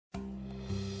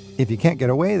If you can't get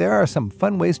away, there are some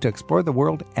fun ways to explore the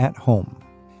world at home.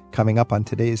 Coming up on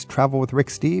today's Travel with Rick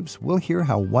Steves, we'll hear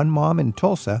how one mom in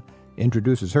Tulsa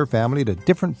introduces her family to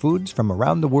different foods from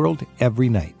around the world every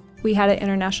night. We had an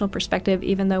international perspective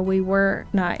even though we were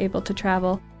not able to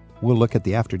travel. We'll look at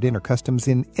the after-dinner customs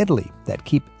in Italy that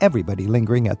keep everybody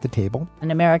lingering at the table. An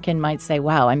American might say,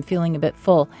 wow, I'm feeling a bit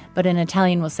full. But an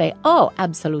Italian will say, oh,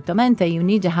 absolutamente, you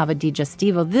need to have a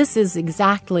digestivo. This is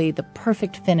exactly the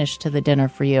perfect finish to the dinner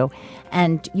for you,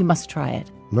 and you must try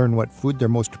it. Learn what food they're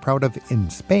most proud of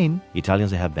in Spain. Italians,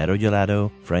 they have better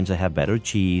gelato. French, they have better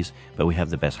cheese. But we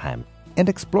have the best ham. And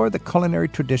explore the culinary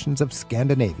traditions of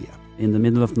Scandinavia. In the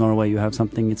middle of Norway, you have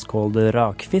something, it's called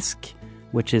rakfisk,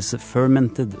 which is a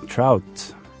fermented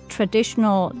trout.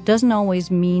 Traditional doesn't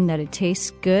always mean that it tastes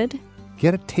good.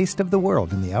 Get a taste of the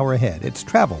world in the hour ahead. It's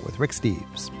Travel with Rick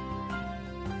Steves.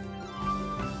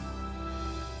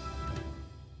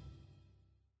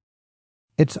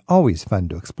 It's always fun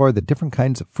to explore the different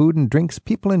kinds of food and drinks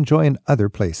people enjoy in other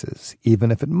places,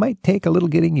 even if it might take a little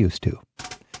getting used to.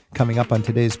 Coming up on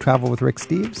today's Travel with Rick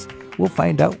Steves, we'll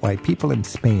find out why people in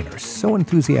Spain are so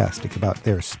enthusiastic about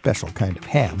their special kind of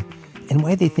ham, and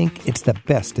why they think it's the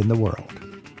best in the world.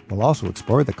 We'll also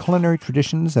explore the culinary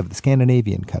traditions of the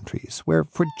Scandinavian countries, where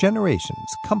for generations,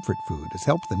 comfort food has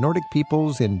helped the Nordic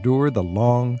peoples endure the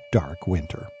long, dark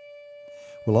winter.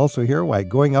 We'll also hear why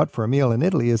going out for a meal in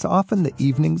Italy is often the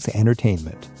evening's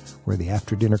entertainment, where the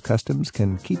after-dinner customs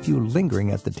can keep you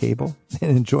lingering at the table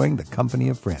and enjoying the company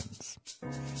of friends.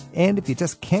 And if you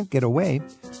just can't get away,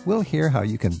 we'll hear how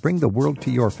you can bring the world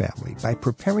to your family by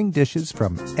preparing dishes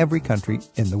from every country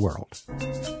in the world.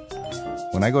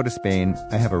 When I go to Spain,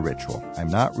 I have a ritual. I'm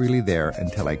not really there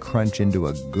until I crunch into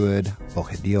a good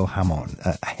bocadillo jamón,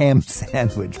 a ham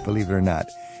sandwich, believe it or not,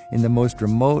 in the most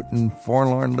remote and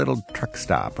forlorn little truck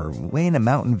stop or way in a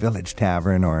mountain village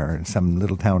tavern or some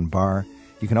little town bar.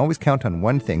 You can always count on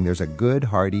one thing. There's a good,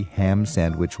 hearty ham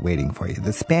sandwich waiting for you.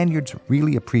 The Spaniards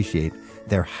really appreciate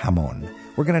their jamón.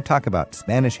 We're going to talk about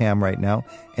Spanish ham right now,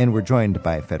 and we're joined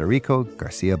by Federico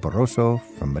Garcia Barroso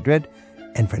from Madrid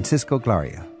and Francisco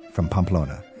Glaria from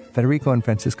Pamplona. Federico and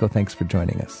Francisco, thanks for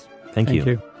joining us. Thank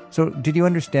you. So did you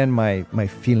understand my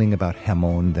feeling about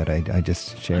jamón that I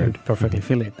just shared? I perfectly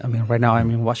feel it. I mean, right now I'm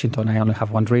in Washington. I only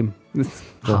have one dream.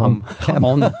 Go home.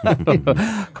 Jamón.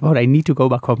 Come on, I need to go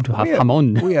back home to have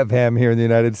jamón. We have ham here in the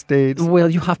United States. Well,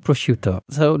 you have prosciutto.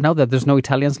 So now that there's no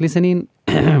Italians listening,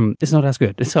 it's not as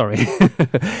good. Sorry.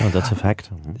 Oh, that's a fact.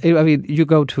 I mean, you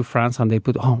go to France and they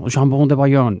put, jambon de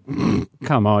Bayonne.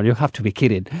 Come on, you have to be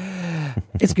kidding.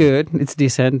 It's good. It's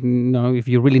decent. If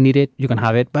you really need it, you can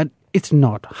have it. But it's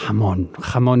not jamón.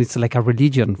 Jamón is like a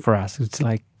religion for us. It's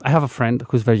like, I have a friend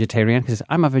who's vegetarian. He says,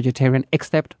 I'm a vegetarian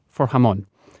except for jamón,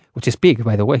 which is big,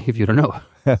 by the way, if you don't know.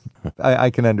 I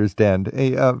can understand.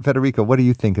 Hey, Federico, what do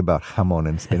you think about jamón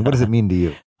in Spain? What does it mean to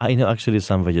you? I know actually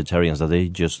some vegetarians that they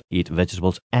just eat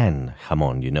vegetables and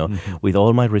jamón, Mm-hmm. With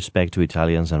all my respect to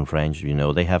Italians and French,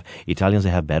 Italians, they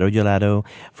have better gelato,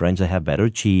 French, they have better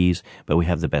cheese, but we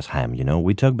have the best ham,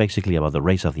 We talk basically about the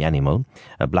race of the animal,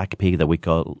 a black pig that we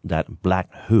call that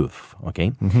black hoof,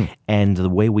 okay? Mm-hmm. And the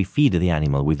way we feed the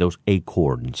animal with those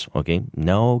acorns, okay?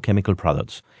 No chemical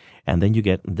products. And then you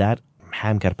get that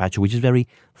ham carpaccio, which is very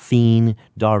thin,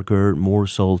 darker, more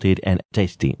salted, and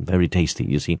tasty, very tasty,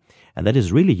 you see. And that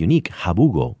is really unique,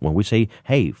 jabugo. When we say,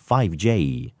 hey,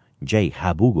 5J,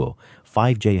 jabugo,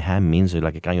 5J ham means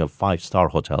like a kind of 5-star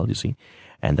hotel, you see.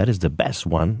 And that is the best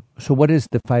one. So what is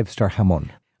the 5-star jamón?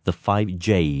 The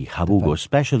 5J jabugo.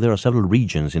 Especially there are several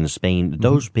regions in Spain.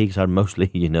 Those pigs are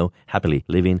mostly, happily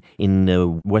living in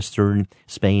western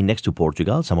Spain next to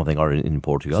Portugal. Some of them are in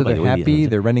Portugal. So they're happy,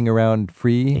 they're running around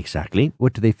free. Exactly.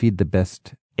 What do they feed the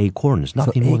best? Acorns,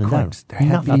 nothing more than that. They're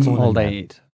happy. That's all they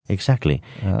eat. Exactly.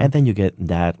 And then you get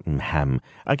that ham.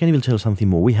 I can even tell something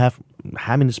more. We have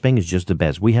ham in Spain is just the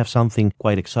best. We have something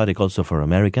quite exotic also for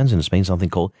Americans in Spain, something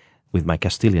called, with my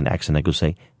Castilian accent, I could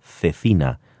say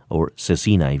cecina, or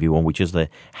cecina, if you want, which is the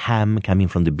ham coming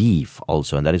from the beef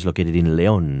also, and that is located in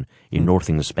León, in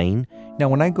northern Spain. Now,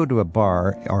 when I go to a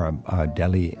bar or a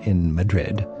deli in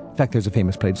Madrid, in fact, there's a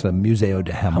famous place, the Museo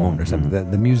de Jamón or something,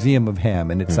 the Museum of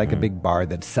Ham, and it's like a big bar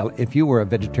that if you were a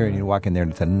vegetarian, you walk in there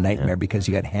and it's a nightmare because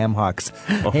you got ham hocks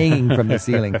hanging from the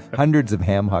ceiling, hundreds of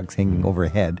ham hocks hanging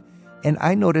overhead. And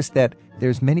I noticed that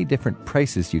there's many different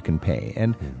prices you can pay.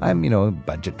 And I'm, a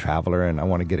budget traveler and I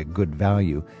want to get a good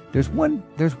value. There's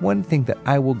one thing that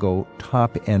I will go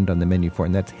top end on the menu for,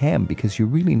 and that's ham, because you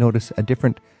really notice a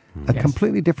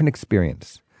completely different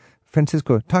experience.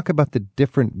 Francisco, talk about the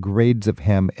different grades of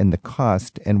ham and the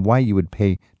cost and why you would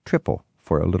pay triple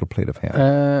for a little plate of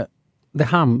ham. the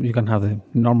ham, you can have the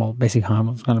normal basic ham.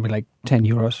 It's going to be like 10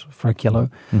 euros for a kilo.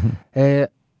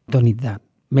 Don't need that.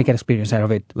 Make an experience out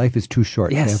of it. Life is too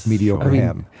short to have mediocre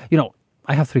ham.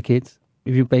 I have 3 kids.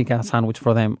 If you make a sandwich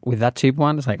for them with that cheap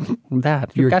one, it's like,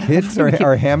 that. Your kids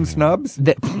are ham snobs?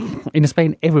 In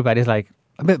Spain, everybody's like,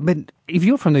 but if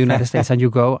you're from the United States and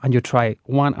you go and you try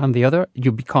one and the other,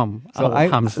 you become a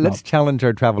ham snob. Let's challenge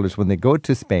our travelers when they go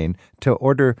to Spain to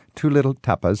order 2 little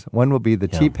tapas. One will be the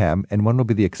cheap ham and one will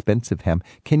be the expensive ham.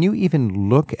 Can you even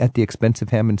look at the expensive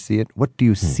ham and see it? What do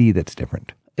you see that's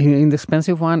different? In the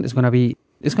expensive one, it's gonna be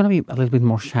a little bit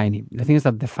more shiny. The thing is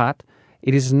that the fat,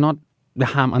 it is not the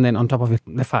ham and then on top of it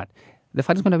the fat. The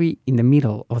fat is gonna be in the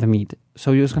middle of the meat,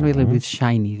 so it's gonna be a little bit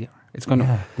shiny there. It's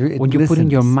gonna when you put it in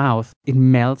your mouth, it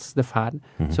melts the fat.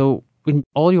 So in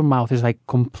all your mouth is like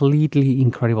completely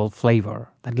incredible flavor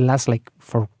that lasts like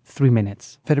for 3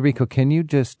 minutes. Federico, can you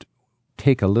just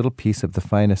take a little piece of the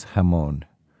finest jamon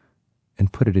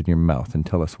and put it in your mouth and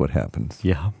tell us what happens?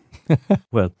 Yeah.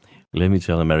 Well, let me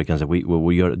tell Americans that what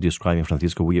we are describing,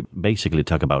 Francisco, we basically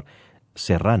talk about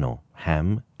Serrano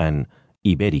ham and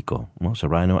Iberico. No?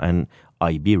 Serrano and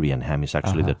Iberian ham is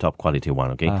actually the top quality one,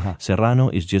 okay? Serrano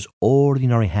is just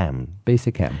ordinary ham.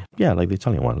 Basic ham. Yeah, like the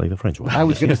Italian one, like the French one. I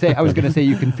was going to say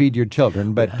you can feed your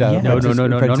children, but no, not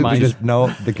mine.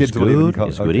 No, the kids it's will good, even call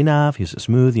it's good enough, it's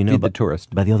smooth, Feed the tourist.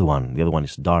 But the other one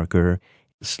is darker,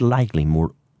 slightly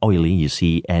more oily, you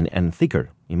see, and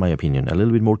thicker, in my opinion, a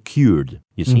little bit more cured,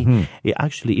 you see.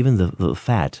 Actually, even the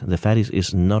fat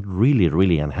is not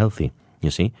really unhealthy, you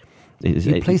see.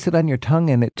 You place it on your tongue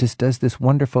and it just does this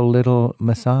wonderful little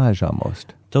massage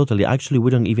almost. Totally. Actually, we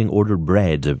don't even order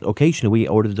bread. Occasionally, we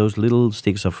order those little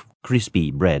sticks of crispy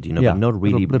bread, but not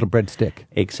really. Little bread stick.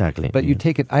 Exactly. But you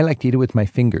take it, I like to eat it with my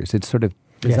fingers. It's sort of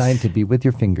designed to be with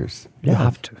your fingers. You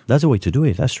have to. That's the way to do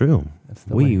it. That's true.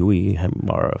 We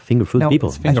are finger food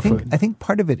people. I think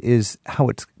part of it is how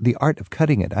it's the art of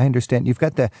cutting it. I understand. You've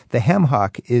got the ham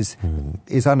hock is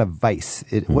on a vise.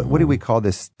 What do we call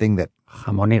this thing that?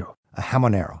 Jamonero. A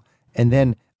jamonero. And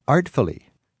then artfully,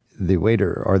 the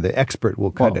waiter or the expert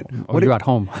will cut it. Or you at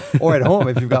home. Or at home,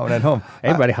 if you've got one at home.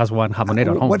 Everybody has one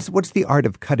jamonero at home. What's the art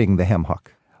of cutting the ham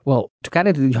hock? Well, to cut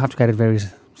it, you have to cut it very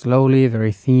slowly,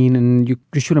 very thin, and you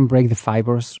shouldn't break the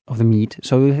fibers of the meat.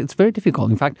 So it's very difficult.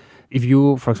 In fact, if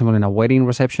you, for example, in a wedding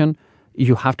reception,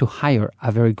 you have to hire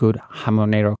a very good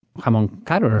jamon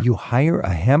cutter. You hire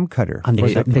a ham cutter. And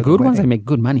the good ones, they make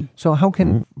good money. So how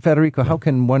can, Federico, how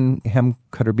can one ham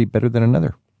cutter be better than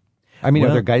another? I mean,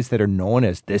 are there guys that are known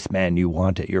as this man you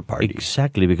want at your party?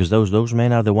 Exactly, because those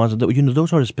men are the ones that,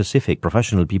 those are specific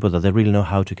professional people that they really know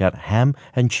how to cut ham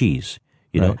and cheese.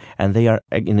 Know, and they are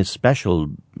in a special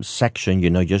section,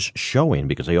 just showing,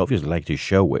 because they obviously like to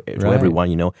show it to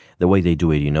everyone, the way they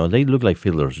do it, They look like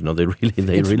fiddlers, they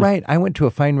really. Right. I went to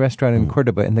a fine restaurant in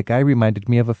Cordoba, and the guy reminded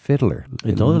me of a fiddler.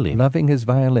 Totally. Loving his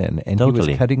violin, and he was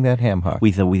cutting that ham hock.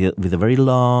 With a very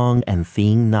long and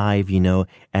thin knife,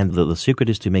 and the secret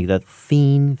is to make that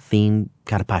thin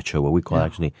carpaccio, what we call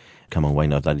actually, come on, why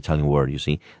not that Italian word, you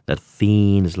see, that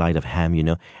thin slide of ham,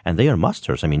 and they are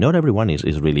masters. I mean, not everyone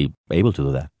is really able to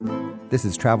do that. This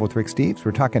is Travel with Rick Steves.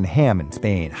 We're talking ham in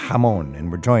Spain, jamon,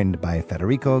 and we're joined by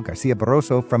Federico Garcia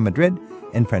Barroso from Madrid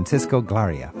and Francisco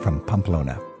Glaria from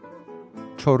Pamplona.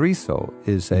 Chorizo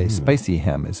is a spicy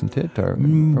ham, isn't it? Or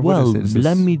well,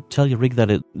 let me tell you, Rick,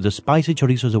 that the spicy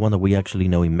chorizo is the one that we actually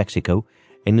know in Mexico.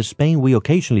 In Spain, we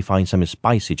occasionally find some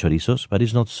spicy chorizos, but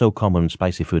it's not so common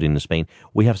spicy food in Spain.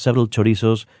 We have several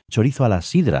chorizos. Chorizo a la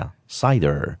sidra,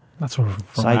 cider. That's where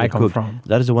I come from.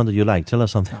 That is the one that you like. Tell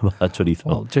us something about chorizo.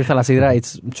 Well, chorizo a la sidra,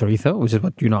 it's chorizo, which is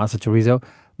what you know as a chorizo,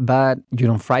 but you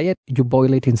don't fry it, you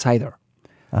boil it in cider.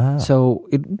 So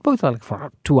it boils like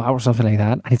for 2 hours, something like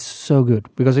that, and it's so good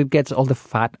because it gets all the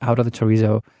fat out of the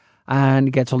chorizo and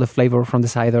it gets all the flavor from the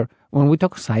cider. When we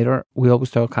talk cider, we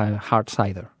always talk hard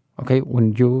cider. Okay,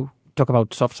 when you talk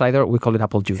about soft cider, we call it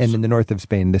apple juice. And in the north of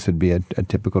Spain, this would be a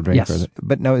typical drink. Yes.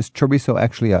 But now, is chorizo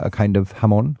actually a kind of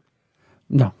jamon?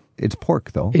 No. It's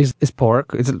pork, though. It's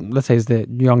pork. Let's say it's the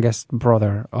youngest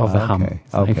brother of the ham.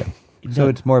 Okay. So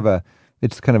it's more of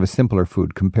it's kind of a simpler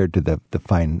food compared to the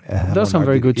fine jamon. There's some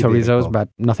very good chorizos, but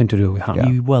nothing to do with ham.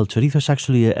 Yeah. Well, chorizo is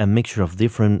actually a mixture of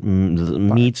different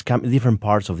meats, different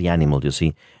parts of the animal, you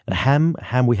see. Ham,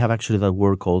 we have actually that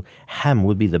word called ham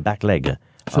would be the back leg.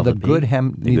 So the good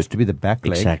ham needs to be the back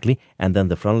leg. Exactly. And then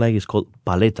the front leg is called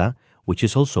paleta, which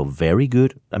is also very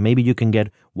good. Maybe you can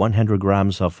get 100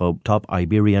 grams of top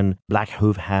Iberian black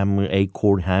hoof ham,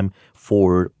 acorn ham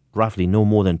for roughly no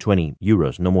more than 20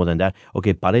 euros, no more than that.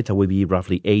 Okay, paleta will be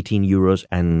roughly 18 euros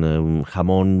and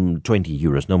jamon 20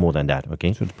 euros, no more than that,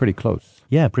 okay? So it's pretty close.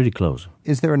 Yeah, pretty close.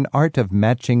 Is there an art of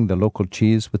matching the local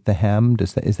cheese with the ham?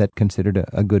 Is that considered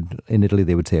a good, in Italy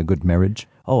they would say a good marriage?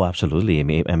 Oh, absolutely.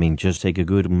 I mean, just take a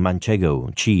good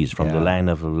manchego cheese from the land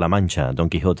of La Mancha, Don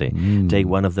Quixote. Take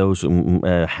one of those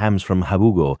hams from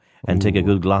Jabugo and take a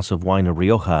good glass of wine of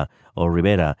Rioja or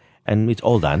Ribera, and it's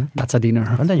all done. That's a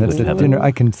dinner. And then you That's go a have dinner. it.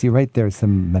 I can see right there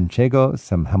some manchego,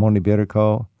 some jamon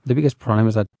iberico. The biggest problem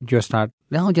is that you start,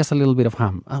 just a little bit of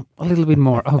ham, a little bit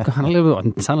more, God, a little bit,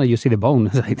 and suddenly you see the bone.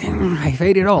 It's like, I've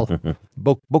ate it all.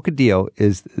 Bocadillo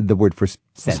is the word for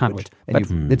sandwich.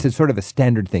 And it's a sort of a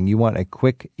standard thing. You want a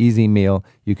quick, easy meal.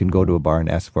 You can go to a bar and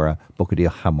ask for a bocadillo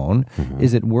jamon.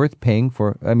 Is it worth paying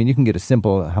for? I mean, you can get a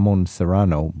simple jamon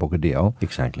serrano bocadillo.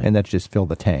 Exactly. And that's just fill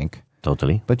the tank.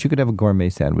 Totally. But you could have a gourmet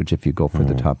sandwich if you go for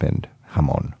the top end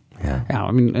jamon. Yeah. Yeah,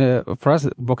 I mean, for us,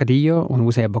 bocadillo, when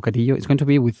we say a bocadillo, it's going to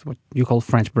be with what you call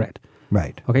French bread.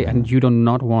 Right. Okay, and you do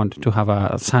not want to have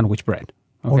a sandwich bread.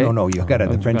 Okay? Oh, no, you've got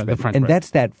the French bread. French and bread.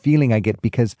 that's that feeling I get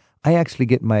because I actually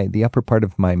get the upper part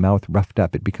of my mouth roughed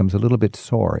up. It becomes a little bit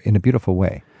sore in a beautiful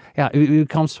way. Yeah, it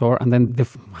becomes sore, and then the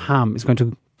ham is going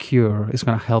to cure, it's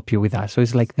going to help you with that. So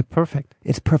it's like the perfect.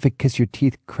 It's perfect because your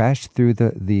teeth crash through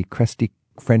the crusty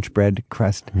French bread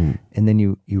crust, and then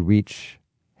you reach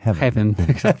heaven.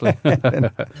 Exactly.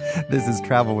 This is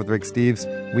Travel with Rick Steves.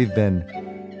 We've been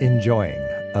enjoying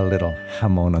a little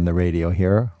jamon on the radio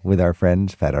here with our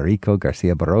friends Federico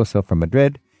Garcia Barroso from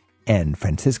Madrid and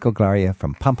Francisco Glaria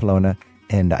from Pamplona.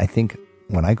 And I think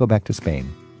when I go back to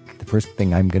Spain, the first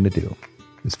thing I'm going to do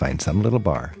is find some little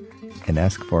bar and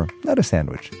ask for not a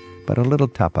sandwich, but a little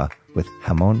tapa with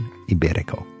jamon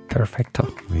iberico.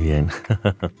 Perfecto. Bien.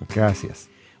 Gracias.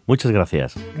 Muchas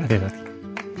gracias. Gracias.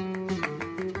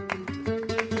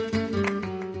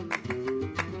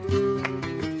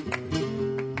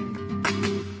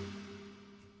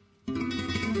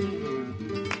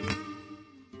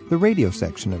 The radio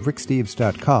section of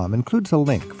ricksteves.com includes a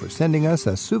link for sending us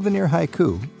a souvenir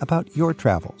haiku about your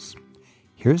travels.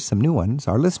 Here's some new ones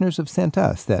our listeners have sent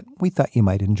us that we thought you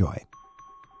might enjoy.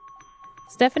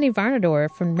 Stephanie Varnador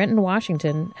from Renton,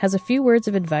 Washington, has a few words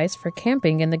of advice for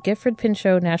camping in the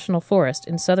Gifford-Pinchot National Forest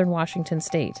in southern Washington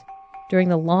state during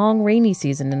the long rainy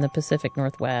season in the Pacific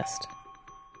Northwest.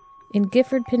 In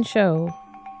Gifford-Pinchot,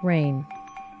 rain.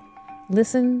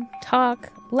 Listen,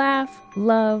 talk, laugh,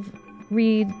 love,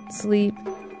 read, sleep,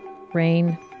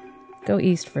 rain. Go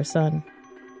east for sun.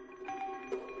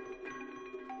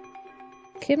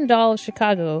 Kim Dahl of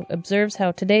Chicago observes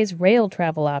how today's rail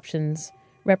travel options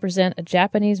represent a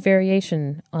Japanese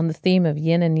variation on the theme of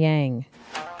yin and yang.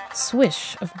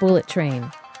 Swish of bullet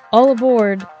train. All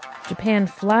aboard, Japan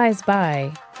flies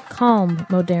by, calm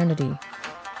modernity.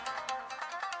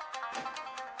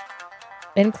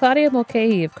 And Claudia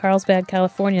Mulcahy of Carlsbad,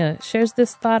 California, shares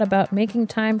this thought about making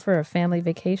time for a family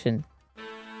vacation.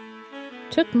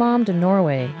 Took mom to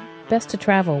Norway. Best to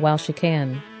travel while she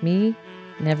can. Me,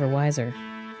 never wiser.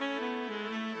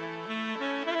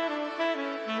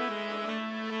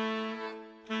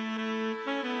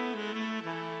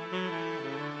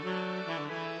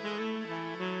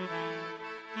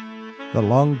 The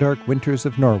long, dark winters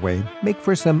of Norway make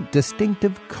for some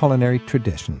distinctive culinary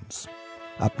traditions.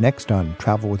 Up next on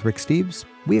Travel with Rick Steves,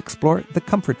 we explore the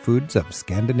comfort foods of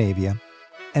Scandinavia.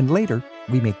 And later,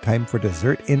 we make time for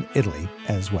dessert in Italy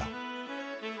as well.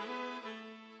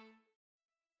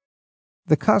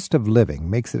 The cost of living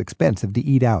makes it expensive to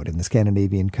eat out in the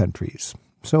Scandinavian countries.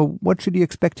 So what should you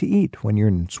expect to eat when you're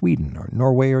in Sweden or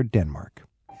Norway or Denmark?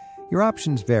 Your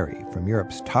options vary from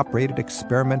Europe's top-rated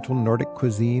experimental Nordic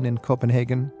cuisine in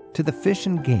Copenhagen to the fish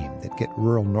and game that get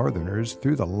rural northerners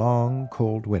through the long,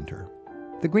 cold winter.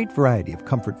 The great variety of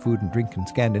comfort food and drink in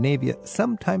Scandinavia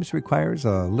sometimes requires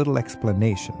a little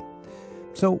explanation.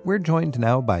 So we're joined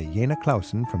now by Jena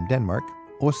Clausen from Denmark,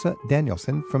 Åsa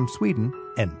Danielsen from Sweden,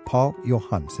 and Paul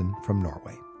Johansson from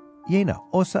Norway. Jena,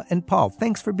 Åsa, and Paul,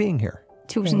 thanks for being here.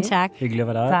 Tusind tak. Hyggelig att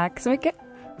vara här. Tack så mycket.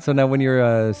 So now when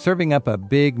you're serving up a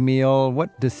big meal,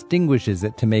 what distinguishes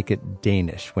it to make it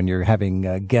Danish when you're having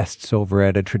guests over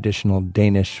at a traditional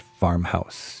Danish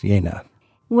farmhouse? Jena.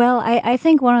 Well, I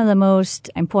think one of the most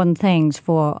important things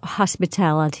for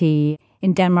hospitality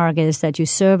in Denmark is that you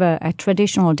serve a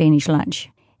traditional Danish lunch.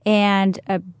 And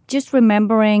just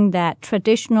remembering that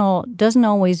traditional doesn't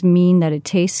always mean that it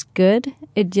tastes good.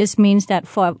 It just means that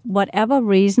for whatever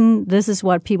reason, this is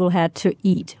what people had to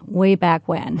eat way back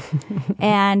when.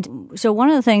 And so one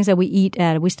of the things that we eat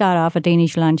we start off a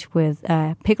Danish lunch with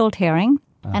pickled herring.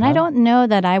 And I don't know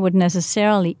that I would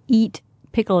necessarily eat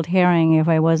pickled herring if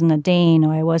I wasn't a Dane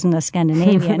or I wasn't a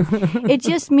Scandinavian. It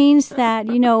just means that,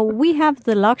 we have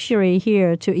the luxury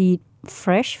here to eat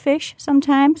fresh fish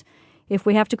sometimes. If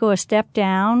we have to go a step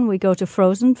down, we go to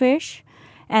frozen fish.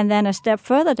 And then a step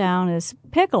further down is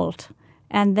pickled.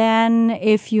 And then,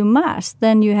 if you must,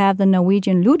 then you have the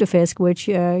Norwegian lutefisk, which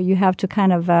you have to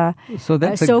kind of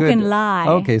soak in lye.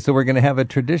 Okay, so we're going to have a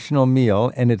traditional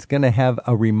meal, and it's going to have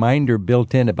a reminder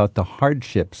built in about the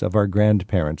hardships of our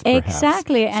grandparents, perhaps.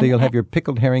 Exactly. So you'll have your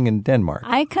pickled herring in Denmark.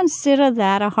 I consider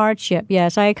that a hardship,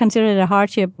 yes. I consider it a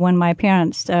hardship when my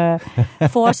parents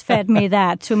force-fed me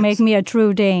that to make me a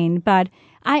true Dane. But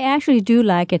I actually do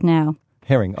like it now.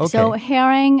 Herring, okay. So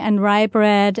herring and rye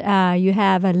bread, you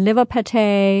have a liver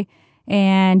pate,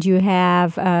 and you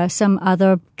have some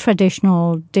other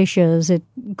traditional dishes. It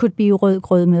could be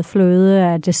rødgrød med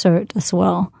fløde, a dessert as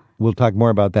well. We'll talk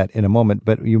more about that in a moment,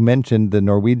 but you mentioned the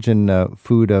Norwegian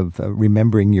food of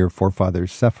remembering your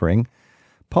forefathers' suffering.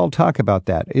 Paul, talk about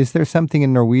that. Is there something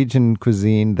in Norwegian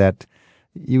cuisine that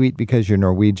you eat because you're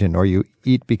Norwegian, or you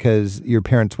eat because your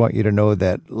parents want you to know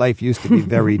that life used to be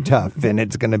very tough and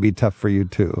it's going to be tough for you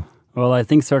too? Well, I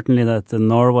think certainly that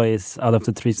Norway is, out of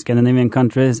the 3 Scandinavian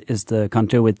countries, is the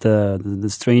country with the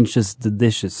strangest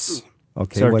dishes.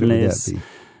 Okay, certainly what would that be?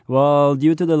 Well,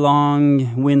 due to the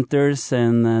long winters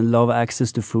and low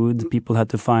access to food, people had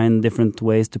to find different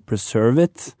ways to preserve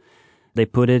it. They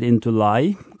put it into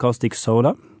lye, caustic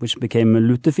soda, which became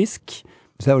lutefisk.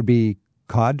 So that would be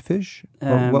codfish?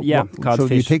 Codfish.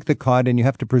 So you take the cod and you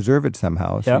have to preserve it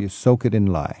somehow, so you soak it in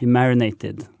lye. You marinate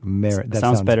it. That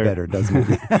sounds better, doesn't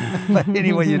it? But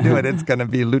any way you do it, it's going to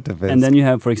be lutefisk. And then you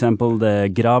have, for example,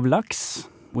 the gravlaks,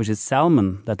 which is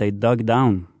salmon that they dug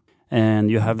down.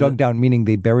 And you have dug down, meaning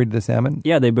they buried the salmon?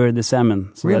 Yeah, they buried the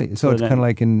salmon. Really? So it's kind of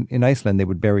like in Iceland, they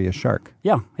would bury a shark.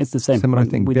 Yeah, it's the same. Similar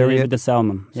thing. We bury did it it with the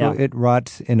salmon. So it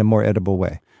rots in a more edible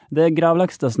way. The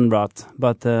gravlaks doesn't rot,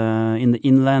 but in the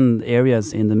inland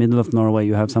areas in the middle of Norway,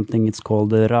 you have something it's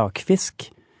called rakfisk,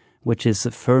 which is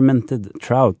fermented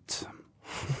trout.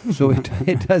 So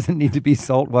it doesn't need to be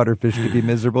saltwater fish to be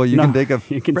miserable. You can take a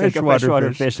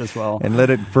freshwater fish as well. And let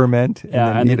it ferment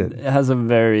and then eat it. It has a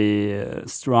very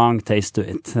strong taste to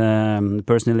it.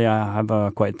 Personally, I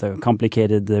have quite a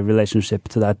complicated relationship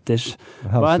to that dish.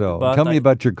 How so? Tell me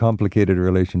about your complicated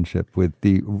relationship with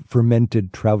the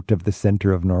fermented trout of the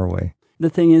center of Norway. The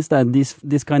thing is that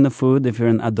this kind of food, if you're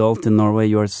an adult in Norway,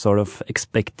 you're sort of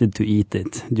expected to eat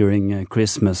it during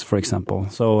Christmas, for example.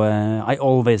 So I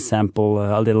always sample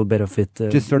a little bit of it.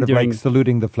 Just sort of like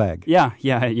saluting the flag. Yeah.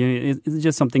 It's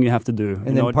just something you have to do.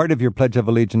 And then part of your Pledge of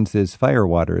Allegiance is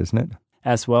firewater, isn't it?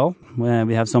 As well.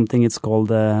 We have something, it's called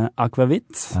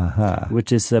aquavit,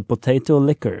 which is a potato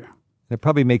liquor. It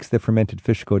probably makes the fermented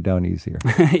fish go down easier.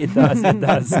 It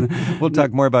does. We'll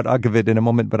talk more about akvavit in a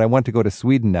moment, but I want to go to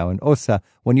Sweden now. And Åsa,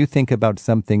 when you think about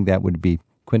something that would be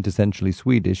quintessentially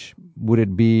Swedish, would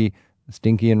it be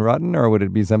stinky and rotten, or would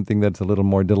it be something that's a little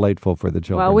more delightful for the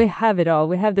children? Well, we have it all.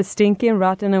 We have the stinky and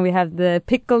rotten, and we have the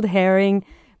pickled herring.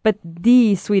 But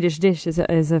the Swedish dish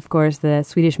is of course, the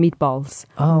Swedish meatballs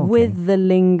with the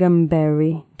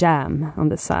lingonberry jam on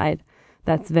the side.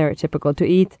 That's very typical to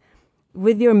eat.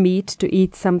 With your meat, to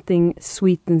eat something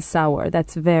sweet and sour.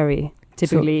 That's very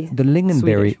typically so the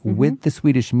lingonberry Swedish. with the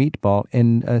Swedish meatball,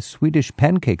 and Swedish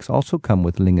pancakes also come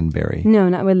with lingonberry. No,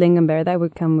 not with lingonberry. That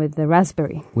would come with the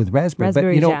raspberry. With raspberry.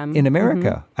 Raspberry but, jam. In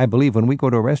America, I believe when we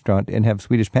go to a restaurant and have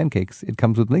Swedish pancakes, it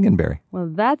comes with lingonberry. Well,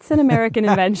 that's an American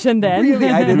invention then. Really?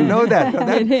 I didn't know that.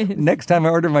 It is. Next time I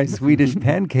order my Swedish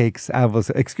pancakes, I will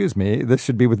say, excuse me, this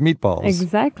should be with meatballs.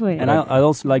 Exactly. And I'd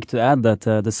also like to add that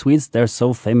the Swedes, they're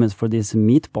so famous for these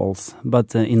meatballs.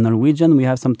 But in Norwegian, we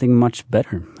have something much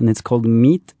better, and it's called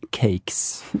meat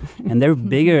cakes. And they're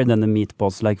bigger than the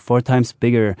meatballs, like 4 times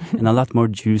bigger and a lot more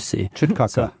juicy.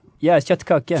 Kjøttkake. Yeah,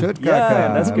 kjøttkake.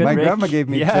 Yeah, that's good, My Rick. grandma gave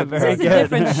me very It's good. a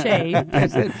different shape.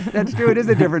 That's true. It is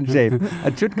a different shape.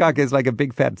 A kjøttkake is like a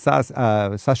big fat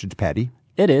sausage patty.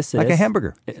 It is. Like a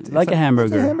hamburger. Like a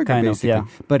hamburger, kind basically. of,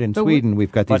 yeah. But in Sweden,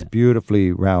 we've got these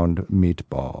beautifully round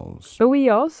meatballs. But we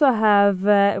also have,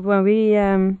 when we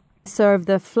serve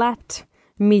the flat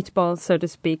meatballs, so to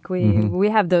speak, we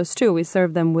have those too. We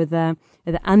serve them with the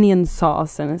onion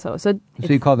sauce and so. So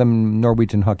you call them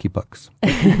Norwegian hockey pucks.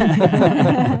 We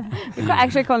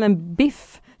actually call them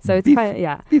biff. So it's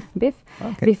biff.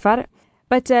 Okay. Biffar.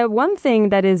 But one thing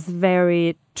that is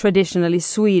very traditionally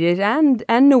Swedish and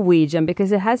Norwegian,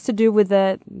 because it has to do with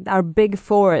our big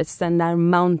forests and our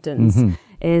mountains,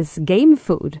 is game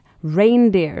food.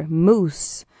 Reindeer,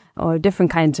 moose, or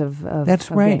different kinds of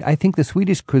That's right. game. I think the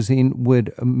Swedish cuisine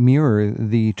would mirror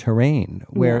the terrain,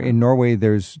 where in Norway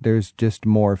there's just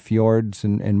more fjords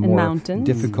and more mountains,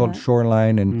 difficult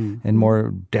shoreline and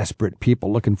more desperate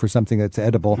people looking for something that's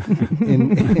edible.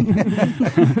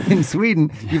 In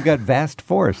Sweden, you've got vast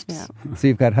forests. Yeah. So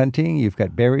you've got hunting, you've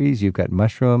got berries, you've got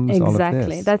mushrooms, all of this.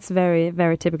 Exactly. That's very,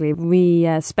 very typically. We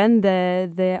spend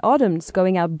the autumns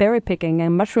going out berry picking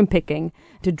and mushroom picking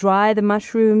to dry the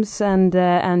mushrooms and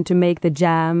to make the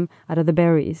jam out of the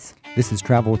berries. This is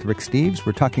Travel with Rick Steves.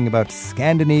 We're talking about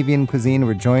Scandinavian cuisine.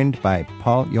 We're joined by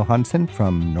Paul Johansson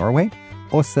from Norway,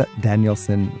 Åsa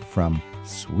Danielsson from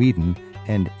Sweden,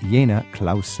 and Jena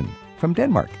Clausen from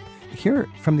Denmark. Here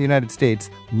from the United States,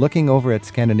 looking over at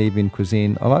Scandinavian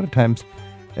cuisine, a lot of times,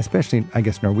 especially, I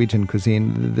guess, Norwegian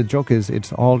cuisine, the joke is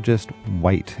it's all just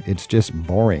white. It's just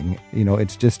boring.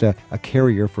 It's just a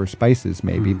carrier for spices,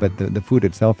 maybe, but the food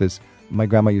itself is... My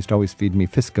grandma used to always feed me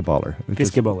fiskeboller.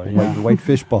 Fiskeboller, yeah. White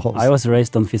fish balls. I was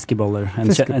raised on fiskeboller and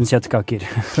köttkakor.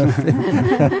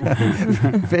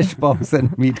 Fish balls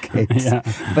and meat cakes. Yeah.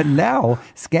 But now,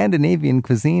 Scandinavian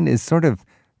cuisine is sort of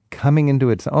coming into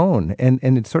its own, and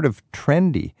it's sort of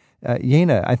trendy.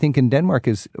 Jena, I think in Denmark,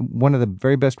 is one of the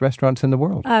very best restaurants in the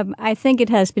world. I think it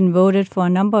has been voted for a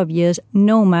number of years,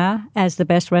 Noma, as the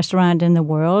best restaurant in the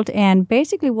world. And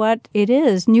basically what it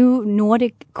is, new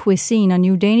Nordic cuisine or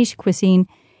new Danish cuisine,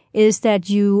 is that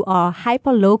you are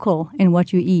hyper-local in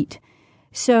what you eat.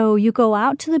 So you go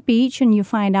out to the beach and you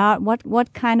find out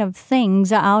what kind of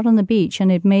things are out on the beach.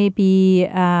 And it may be...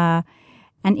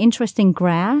 an interesting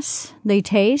grass they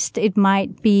taste. It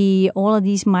might be all of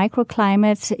these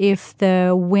microclimates. If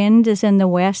the wind is in the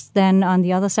west, then on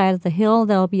the other side of the hill,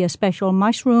 there'll be a special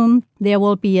mushroom. There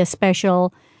will be a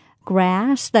special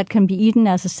grass that can be eaten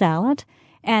as a salad.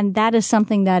 And that is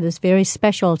something that is very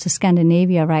special to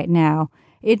Scandinavia right now.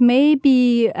 It may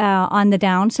be on the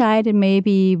downside. It may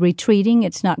be retreating.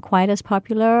 It's not quite as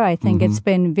popular. I think it's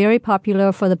been very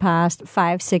popular for the past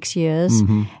 5-6 years,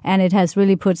 and it has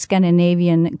really put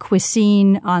Scandinavian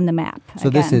cuisine on the map. So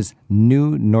this is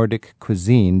new Nordic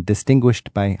cuisine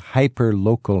distinguished by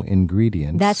hyper-local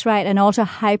ingredients. That's right, and also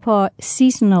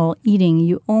hyper-seasonal eating.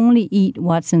 You only eat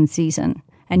what's in season,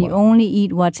 and you only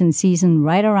eat what's in season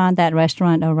right around that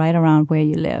restaurant or right around where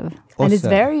you live. And it's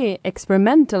very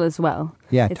experimental as well.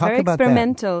 Yeah, it's talk very about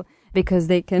experimental because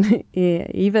they can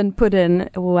even put in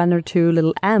 1 or 2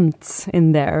 little ants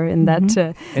in there in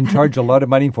that and charge a lot of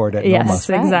money for it at Noma. Yes,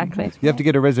 exactly. You have to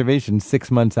get a reservation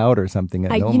 6 months out or something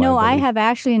at Noma. I have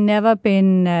actually never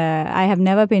been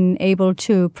able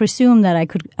to presume that I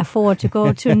could afford to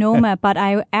go to Noma, but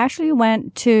I actually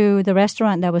went to the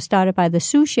restaurant that was started by the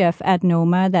sous chef at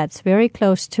Noma. That's very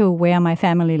close to where my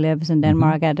family lives in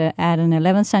Denmark at an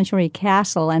 11th century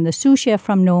castle, and the sous chef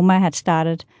from Noma had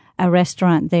started a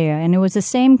restaurant there. And it was the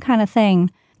same kind of thing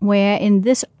where in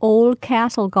this old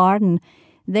castle garden,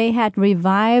 they had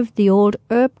revived the old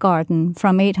herb garden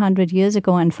from 800 years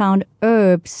ago and found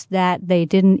herbs that they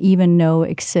didn't even know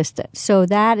existed. So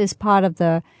that is part of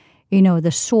the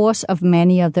source of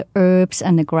many of the herbs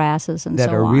and the grasses and so on.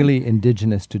 That are really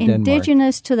indigenous to Denmark.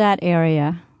 Indigenous to that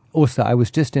area. Åsa, I was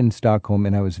just in Stockholm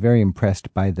and I was very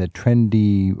impressed by the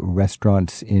trendy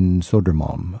restaurants in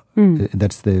Södermalm.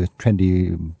 That's the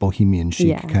trendy bohemian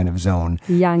chic kind of zone.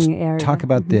 Young area. Talk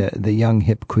about the young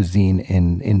hip cuisine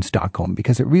in Stockholm,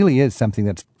 because it really is something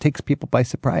that takes people by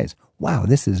surprise. Wow,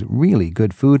 this is really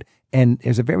good food. And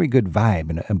there's a very good vibe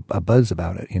and a buzz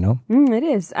about it, It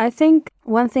is. I think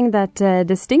one thing that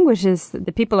distinguishes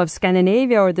the people of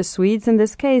Scandinavia, or the Swedes in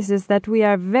this case, is that we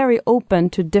are very open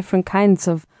to different kinds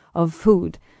of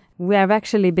food. We have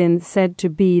actually been said to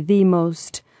be the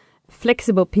most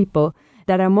flexible people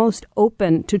that are most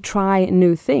open to try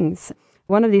new things.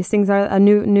 One of these things are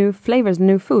new flavors,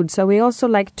 new food. So we also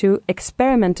like to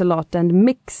experiment a lot and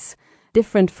mix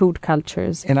different food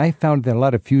cultures. And I found that a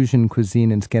lot of fusion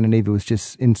cuisine in Scandinavia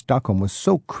in Stockholm was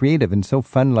so creative and so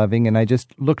fun-loving, and I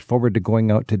just looked forward to going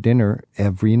out to dinner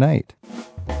every night.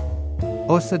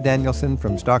 Åsa Danielsson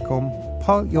from Stockholm,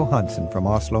 Paul Johansson from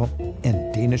Oslo,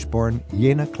 and Danish-born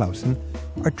Jena Clausen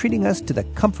are treating us to the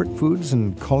comfort foods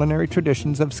and culinary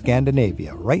traditions of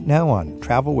Scandinavia right now on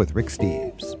Travel with Rick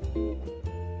Steves.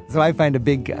 So I find a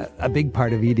big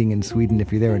part of eating in Sweden,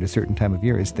 if you're there at a certain time of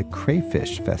year, is the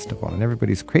crayfish festival. And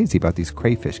everybody's crazy about these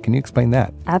crayfish. Can you explain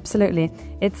that? Absolutely.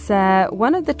 It's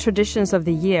one of the traditions of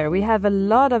the year. We have a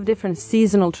lot of different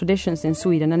seasonal traditions in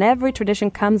Sweden, and every tradition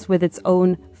comes with its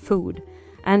own food.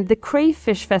 And the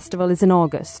crayfish festival is in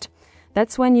August.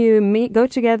 That's when you go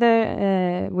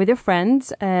together with your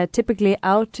friends, typically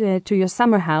out to your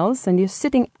summer house, and you're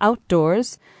sitting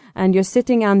outdoors, and you're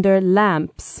sitting under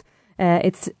lamps.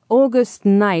 It's August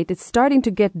night. It's starting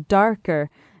to get darker.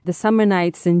 The summer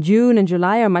nights in June and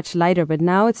July are much lighter, but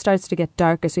now it starts to get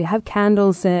darker. So you have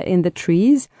candles in the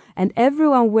trees, and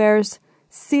everyone wears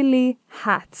silly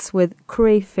hats with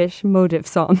crayfish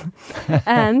motifs on.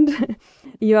 And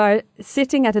you are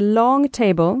sitting at a long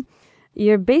table.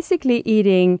 You're basically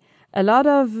eating a lot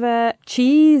of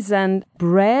cheese and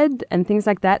bread and things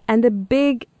like that, and a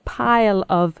big pile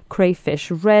of crayfish,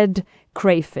 red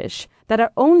crayfish, that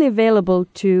are only available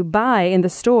to buy in the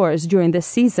stores during this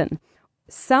season.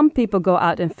 Some people go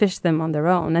out and fish them on their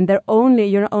own, and you're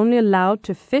only allowed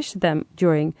to fish them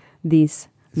during these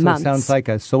months. So it sounds like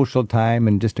a social time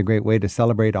and just a great way to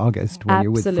celebrate August when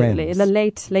you're with friends. Absolutely, the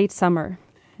late summer.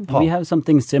 Paul. We have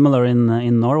something similar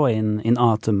in Norway in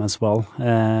autumn as well,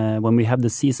 when we have the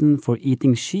season for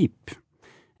eating sheep.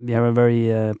 We have a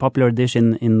very popular dish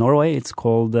in Norway. It's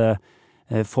called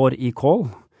får i kål,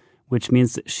 which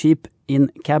means sheep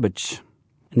in cabbage.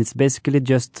 And it's basically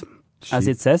just... Sheep. As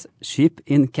it says, sheep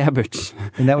in cabbage.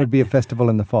 And that would be a festival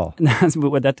in the fall.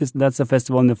 That's a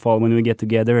festival in the fall when we get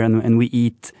together and we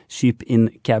eat sheep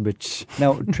in cabbage.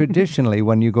 Now, traditionally,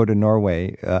 when you go to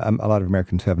Norway, a lot of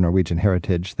Americans who have Norwegian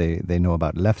heritage, they know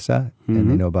about lefse and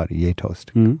they know about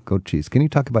geitost, goat cheese. Can you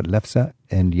talk about lefse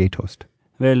and geitost?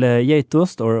 Well,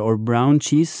 geitost or brown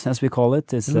cheese, as we call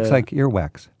it, is... It looks like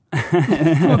earwax.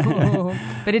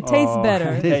 But it tastes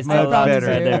better. It tastes much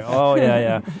better. Oh,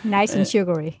 yeah. Nice and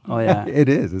sugary. Oh, yeah. It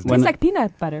is. It's like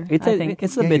peanut butter, I think.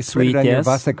 It's a bit sweet, you spread it on yes. your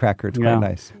Vasa cracker. It's quite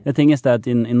nice. The thing is that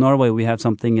in Norway we have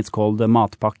something, it's called a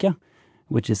matpakke,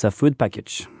 which is a food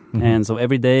package. Mm-hmm. And so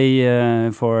every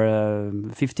day for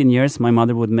 15 years, my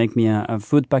mother would make me a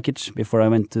food package before I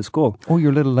went to school. Oh,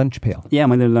 your little lunch pail. Yeah,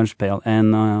 my little lunch pail.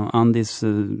 And on this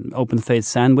open-faced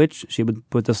sandwich, she would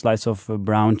put a slice of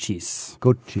brown cheese.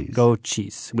 Goat cheese. Goat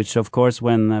cheese, which of course,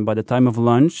 when by the time of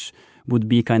lunch, would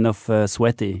be kind of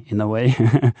sweaty in a way.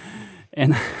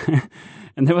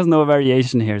 And there was no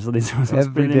variation here, so this was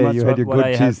every pretty day much you had your what goat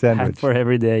I cheese sandwich. had for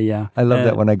every day, yeah. I love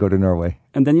that when I go to Norway.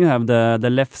 And then you have the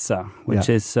lefse, which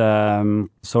is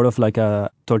sort of like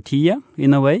a tortilla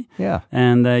in a way. Yeah.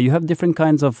 And you have different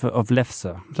kinds of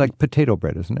lefse. It's like potato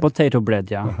bread, isn't it? Potato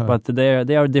bread, yeah. Uh-huh. But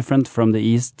they are different from the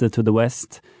east to the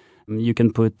west. You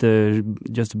can put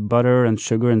just butter and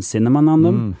sugar and cinnamon on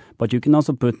them, but you can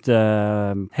also put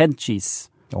head cheese.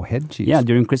 Oh, head cheese. Yeah,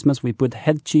 during Christmas we put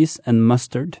head cheese and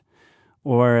mustard.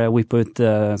 Or we put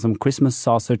some Christmas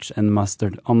sausage and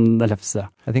mustard on the lefse.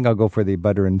 I think I'll go for the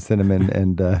butter and cinnamon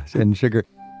and sugar.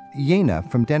 Jena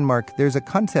from Denmark, there's a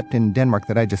concept in Denmark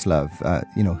that I just love.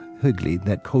 Hyggelig,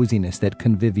 that coziness, that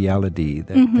conviviality,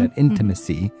 that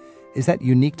intimacy. Is that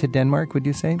unique to Denmark, would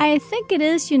you say? I think it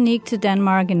is unique to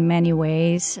Denmark in many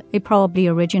ways. It probably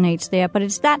originates there, but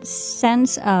it's that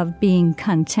sense of being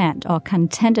content or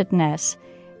contentedness.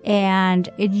 And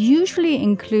it usually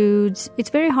includes,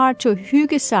 it's very hard to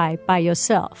hygge sig by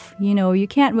yourself. You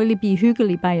can't really be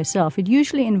hyggelig by yourself. It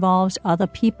usually involves other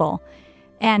people.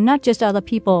 And not just other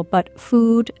people, but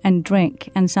food and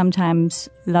drink, and sometimes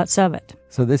lots of it.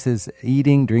 So this is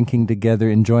eating, drinking together,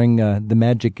 enjoying the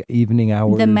magic evening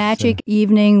hours. The magic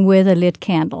evening with a lit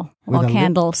candle or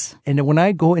candles. And when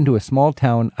I go into a small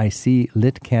town, I see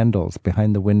lit candles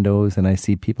behind the windows, and I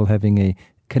see people having a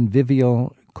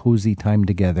convivial, cozy time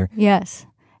together. Yes.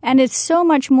 And it's so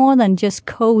much more than just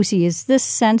cozy. It's this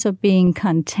sense of being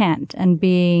content and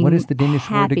being What is the Danish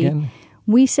happy. word again?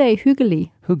 We say hyggelig.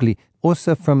 Hyggelig.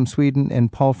 Åsa from Sweden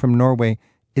and Paul from Norway.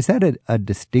 Is that a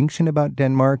distinction about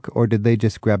Denmark, or did they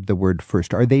just grab the word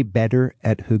first? Are they better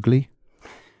at hyggelig?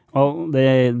 Well,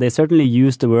 they certainly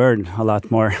use the word a lot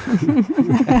more.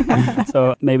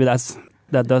 So maybe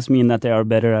that does mean that they are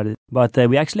better at it. But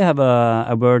we actually have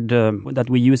a word that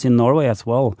we use in Norway as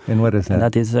well. And what is that? And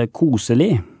that is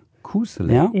koselig.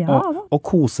 Koselig? Yeah. Or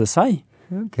kose seg.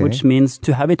 Okay. Which means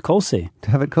to have it cozy.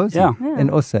 To have it cozy? Yeah.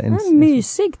 And Åsa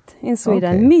mysigt in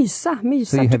Sweden. Okay. Mysa,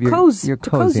 so you have to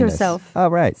cozy yourself. Oh,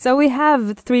 right. So we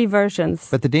have 3 versions.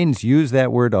 But the Danes use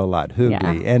that word a lot,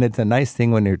 hyggelig. Yeah. And it's a nice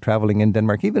thing when you're traveling in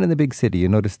Denmark. Even in the big city, you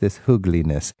notice this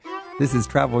hyggeliness. This is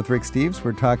Travel with Rick Steves.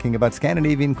 We're talking about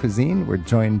Scandinavian cuisine. We're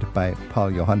joined by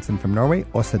Paul Johansson from Norway,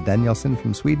 Åsa Danielsen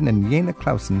from Sweden, and Jena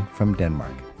Clausen from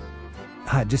Denmark.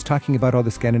 Just talking about all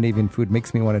the Scandinavian food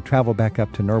makes me want to travel back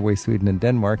up to Norway, Sweden, and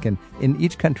Denmark. And in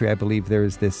each country, I believe there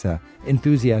is this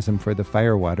enthusiasm for the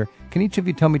firewater. Can each of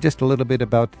you tell me just a little bit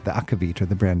about the akvavit or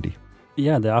the brandy?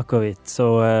 Yeah, the akvavit.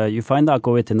 So you find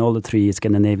akvavit in all the 3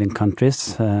 Scandinavian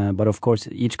countries. But of course,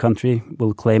 each country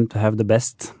will claim to have the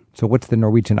best. So what's the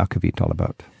Norwegian akvavit all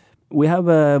about? We have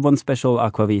one special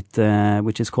akvavit,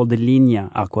 which is called the Linja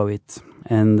akvavit.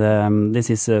 And this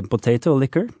is a potato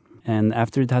liquor. And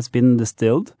after it has been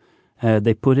distilled,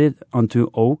 They put it onto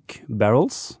oak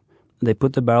barrels. They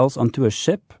put the barrels onto a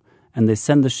ship, and they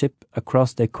send the ship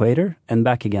across the equator and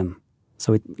back again.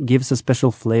 So it gives a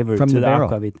special flavor to the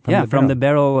aquavit. From the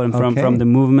barrel and from the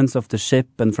movements of the ship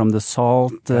and from the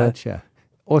salt. Gotcha.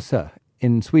 Åsa,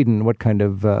 in Sweden, what kind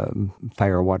of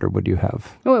fire water would you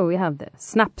have? Well, we have the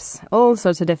snaps, all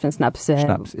sorts of different snaps.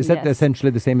 Snaps. Is that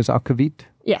essentially the same as aquavit?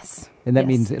 Yes. And that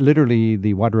means literally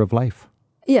the water of life?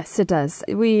 Yes, it does.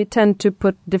 We tend to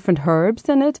put different herbs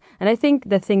in it. And I think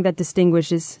the thing that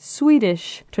distinguishes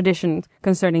Swedish tradition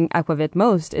concerning aquavit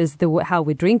most is how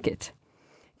we drink it.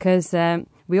 Because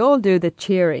we all do the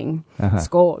cheering,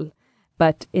 skål.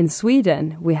 But in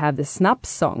Sweden, we have the snaps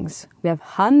songs. We have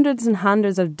hundreds and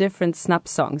hundreds of different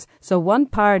snaps songs. So one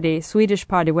party, Swedish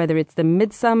party, whether it's the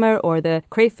midsummer or the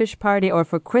crayfish party or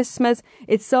for Christmas,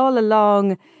 it's all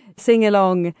along,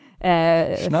 sing-along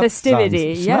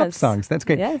festivity. Snaps songs, that's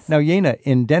great. Yes. Now, Jena,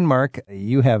 in Denmark,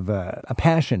 you have a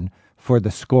passion for the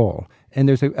skål, and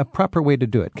there's a proper way to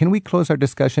do it. Can we close our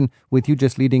discussion with you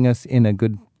just leading us in a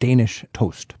good Danish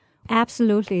toast?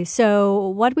 Absolutely. So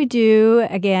what we do,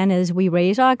 again, is we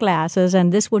raise our glasses,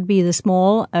 and this would be the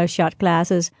small shot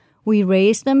glasses. We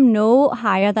raise them no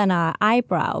higher than our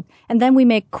eyebrow, and then we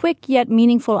make quick yet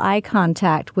meaningful eye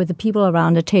contact with the people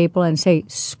around the table and say,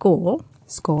 skål.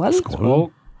 Skål.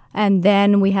 Skål. And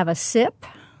then we have a sip.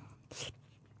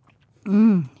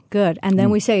 Good. And then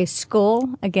we say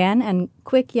skål again, and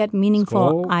quick yet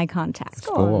meaningful eye contact.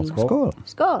 Skål. Skål.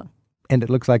 Skål. And it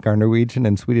looks like our Norwegian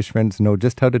and Swedish friends know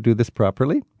just how to do this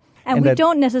properly. And we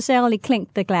don't necessarily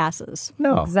clink the glasses.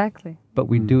 No. Exactly. But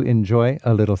we do enjoy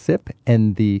a little sip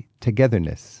and the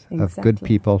togetherness of good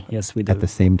people at the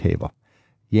same table.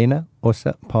 Jena,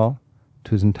 Åsa, Paul,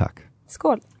 tusen tack.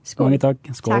 Skål. Skål. Tack.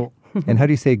 Skål. And how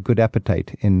do you say good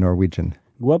appetite in Norwegian?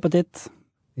 God appetit.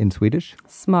 In Swedish?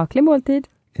 Smaklig måltid.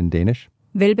 In Danish?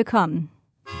 Velbekomme.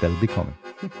 Velbekomme.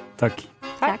 Tack.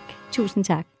 Tak. Tusind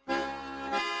tak.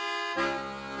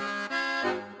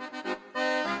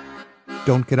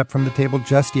 Don't get up from the table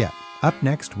just yet. Up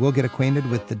next, we'll get acquainted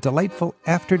with the delightful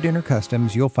after-dinner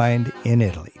customs you'll find in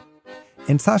Italy.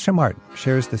 And Sasha Martin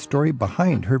shares the story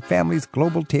behind her family's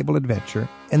global table adventure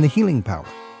and the healing power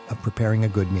of preparing a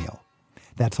good meal.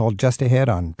 That's all just ahead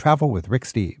on Travel with Rick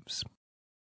Steves.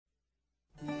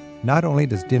 Not only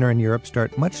does dinner in Europe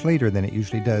start much later than it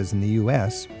usually does in the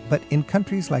U.S., but in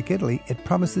countries like Italy, it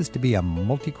promises to be a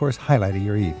multi-course highlight of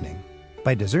your evening.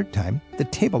 By dessert time, the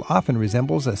table often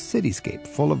resembles a cityscape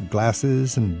full of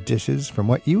glasses and dishes from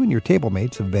what you and your table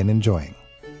mates have been enjoying.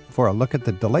 For a look at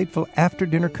the delightful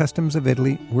after-dinner customs of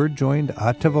Italy, we're joined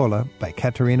a tavola by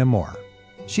Caterina Moore.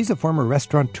 She's a former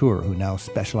restaurateur who now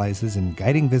specializes in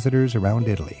guiding visitors around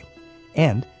Italy.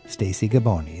 And Stacy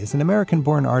Gaboni is an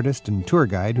American-born artist and tour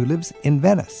guide who lives in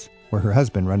Venice, where her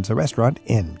husband runs a restaurant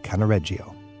in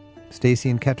Cannaregio. Stacy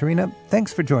and Caterina,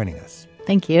 thanks for joining us.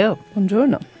 Thank you.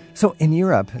 Buongiorno. So in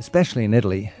Europe, especially in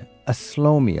Italy, a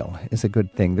slow meal is a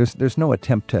good thing. There's no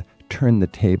attempt to turn the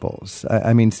tables.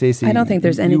 I mean, Stacey, I don't think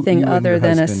there's anything other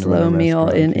than a slow meal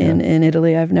in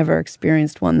Italy. I've never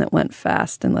experienced one that went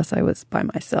fast unless I was by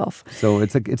myself. So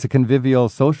it's a convivial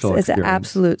social experience. It's an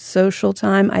absolute social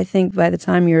time. I think by the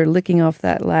time you're licking off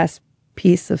that last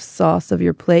piece of sauce of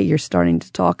your plate, you're starting to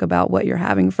talk about what you're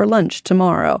having for lunch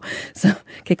tomorrow. So,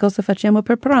 che cosa facciamo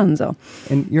per pranzo?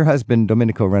 And your husband,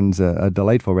 Domenico, runs a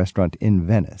delightful restaurant in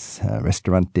Venice,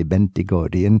 Ristorante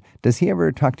Bentigodi. And does he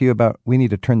ever talk to you about, we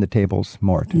need to turn the tables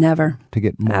more? Never. To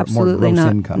get more Absolutely gross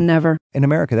not. income? Never. In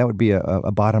America, that would be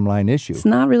a bottom line issue. It's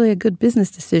not really a good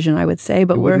business decision, I would say.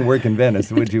 But it wouldn't work in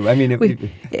Venice, would you? I mean,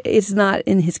 it's not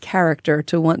in his character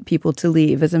to want people to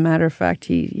leave. As a matter of fact,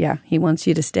 he wants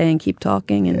you to stay and keep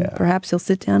talking, and perhaps he'll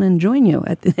sit down and join you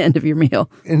at the end of your meal.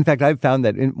 In fact, I've found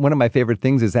that one of my favorite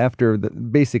things is after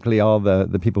basically all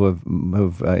the people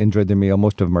who've enjoyed their meal,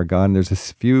 most of them are gone. There's a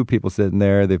few people sitting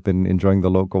there. They've been enjoying the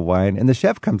local wine, and the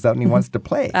chef comes out and he wants to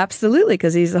play. Absolutely,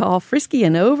 because he's all frisky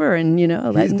and over, and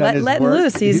letting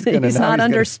loose. He's not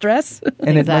under stress.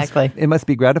 And exactly. It must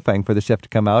be gratifying for the chef to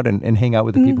come out and hang out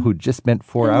with the people who just spent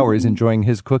 4 hours enjoying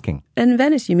his cooking. In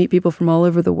Venice, you meet people from all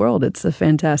over the world. It's a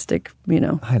fantastic,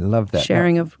 I love that.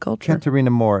 sharing of culture. Caterina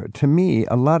Moore, to me,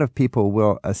 a lot of people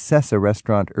will assess a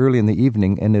restaurant early in the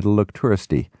evening and it'll look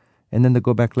touristy. And then they'll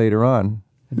go back later on,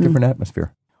 a different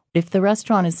atmosphere. If the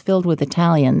restaurant is filled with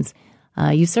Italians,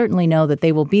 you certainly know that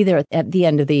they will be there at the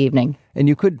end of the evening. And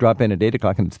you could drop in at 8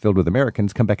 o'clock and it's filled with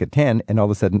Americans, come back at 10, and all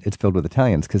of a sudden it's filled with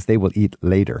Italians because they will eat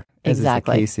later, as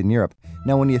Exactly. is the case in Europe.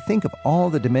 Now, when you think of all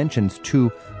the dimensions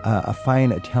to a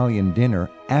fine Italian dinner,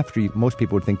 most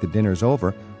people would think the dinner's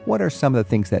over, what are some of the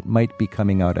things that might be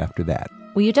coming out after that?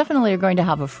 Well, you definitely are going to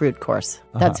have a fruit course.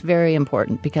 That's very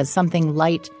important because something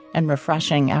light and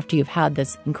refreshing after you've had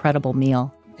this incredible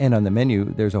meal. And on the menu,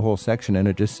 there's a whole section, and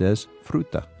it just says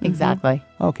fruta. Exactly.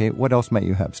 Okay, what else might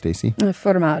you have, Stacey?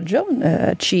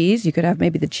 Formaggio, cheese. You could have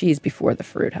maybe the cheese before the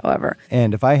fruit, however.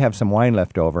 And if I have some wine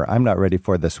left over, I'm not ready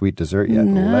for the sweet dessert yet.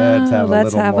 No,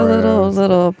 let's have a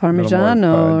little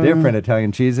Parmigiano. More, different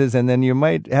Italian cheeses, and then you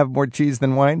might have more cheese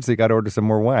than wine, so you got to order some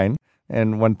more wine.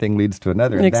 And one thing leads to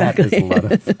another. And exactly. That is a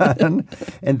lot of fun.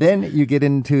 And then you get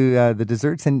into the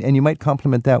desserts, and you might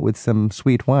complement that with some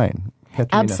sweet wine.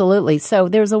 Katerina. Absolutely. So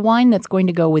there's a wine that's going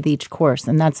to go with each course,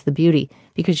 and that's the beauty,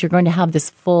 because you're going to have this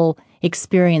full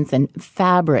experience and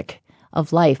fabric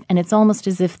of life. And it's almost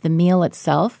as if the meal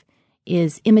itself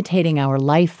is imitating our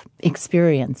life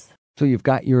experience. So you've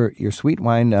got your sweet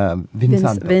wine,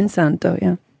 Vinsanto. Vinsanto,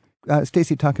 yeah.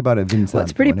 Stacey, talk about a Vinsanto. Well,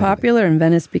 it's pretty popular in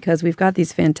Venice because we've got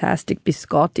these fantastic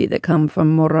biscotti that come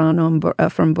from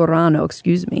Burano,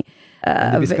 excuse me.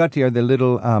 The biscotti are the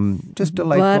little, just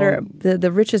delightful. Butter,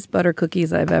 the richest butter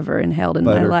cookies I've ever inhaled in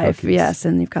my life. Cookies. Yes,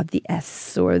 and you've got the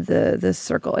S or the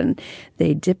circle, and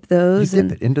they dip those. You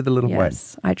dip it into the little wine.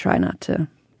 Yes, I try not to.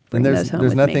 And there's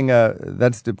nothing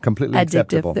that's completely addictive.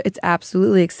 acceptable. It's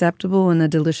absolutely acceptable and a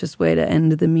delicious way to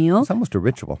end the meal. It's almost a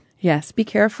ritual. Yes, be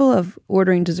careful of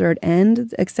ordering dessert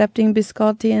and accepting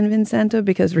biscotti and Vinsanto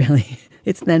because really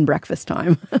it's then breakfast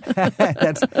time.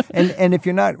 And if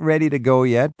you're not ready to go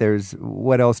yet,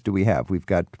 what else do we have? We've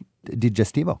got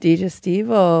digestivo.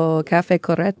 Caffè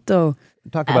corretto.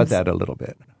 Talk about that a little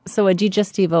bit. So a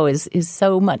digestivo is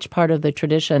so much part of the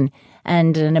tradition.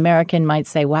 And an American might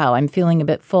say, wow, I'm feeling a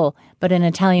bit full. But an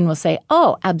Italian will say,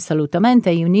 oh,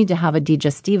 absolutamente, you need to have a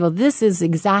digestivo. This is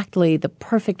exactly the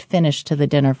perfect finish to the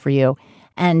dinner for you.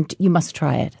 And you must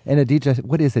try it. And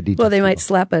what is a digestivo? Well, they might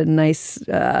slap a nice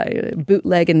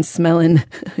bootleg and smelling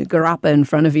grappa in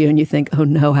front of you, and you think, oh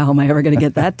no, how am I ever going to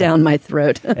get that down my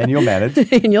throat? And you'll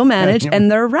manage.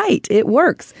 And they're right. It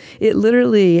works. It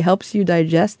literally helps you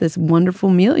digest this wonderful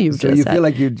meal you've just had. So you feel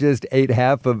like you just ate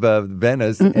half of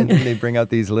Venice, and then they bring out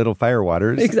these little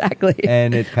firewaters. Exactly.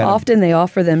 And it often they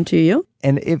offer them to you.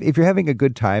 And if you're having a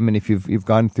good time, and if you've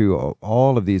gone through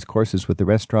all of these courses with the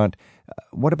restaurant,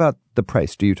 what about the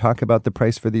price? Do you talk about the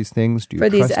price for these things? Do you for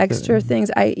these extra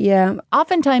things?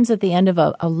 Oftentimes at the end of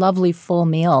a lovely full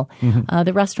meal,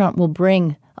 the restaurant will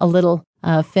bring a little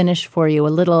finish for you, a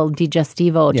little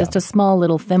digestivo, just a small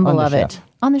little thimble of it.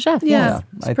 On the chef, yes.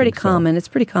 It's pretty common. It's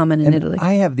pretty common in Italy.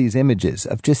 I have these images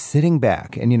of just sitting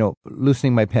back and,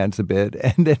 loosening my pants a bit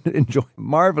and then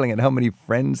marveling at how many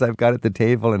friends I've got at the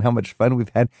table and how much fun we've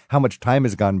had, how much time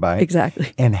has gone by.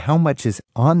 Exactly. And how much is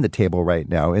on the table right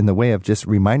now in the way of just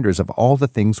reminders of all the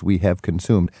things we have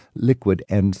consumed, liquid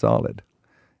and solid.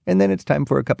 And then it's time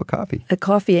for a cup of coffee. A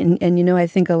coffee, and I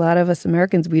think a lot of us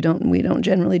Americans we don't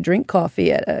generally drink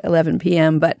coffee at 11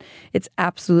 p.m. But it's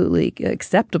absolutely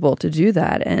acceptable to do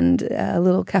that. And a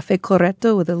little caffè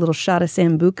corretto with a little shot of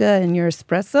sambuca in your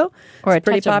espresso, or a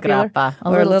pretty touch popular. Of grappa,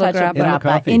 or a little touch grappa. of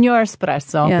grappa in your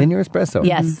espresso. Yeah. In your espresso.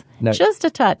 Yes, now, just a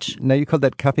touch. Now you call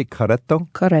that caffè corretto.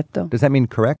 Corretto. Does that mean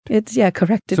correct? It's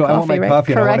corrected. So coffee, I want my right?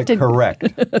 coffee. And I want it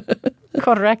correct.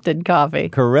 Corrected coffee.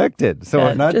 Corrected.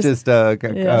 So not just a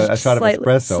shot of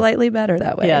espresso. Slightly better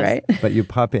that way, right? But you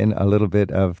pop in a little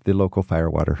bit of the local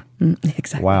firewater.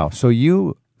 Exactly. Wow. So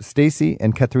you, Stacey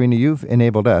and Katerina, you've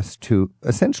enabled us to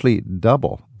essentially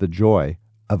double the joy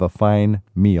of a fine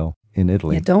meal in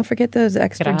Italy. Yeah, don't forget those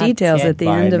extra details at the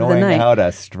end of the night. By knowing how to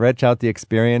stretch out the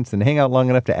experience and hang out long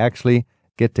enough to actually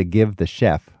get to give the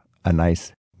chef a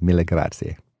nice mille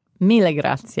grazie. Mille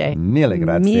grazie. Mille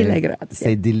grazie. Mille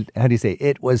grazie. How do you say,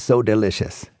 it was so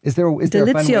delicious? Is there a fun way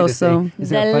to say?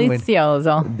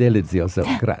 Delizioso.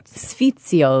 Delizioso. Grazie.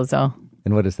 Sfizioso.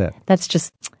 And what is that? That's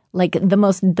just like the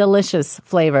most delicious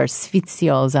flavor,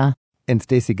 sfiziosa. And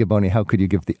Stacey Gaboni, how could you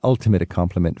give the ultimate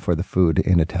compliment for the food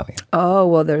in Italian? Oh,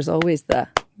 well, there's always the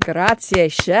grazie,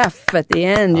 chef, at the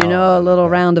end. A little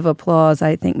round of applause.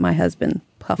 I think my husband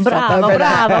puffs up over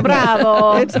that.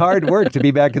 Bravo. It's hard work to be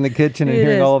back in the kitchen and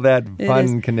hearing all that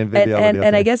fun conviviality.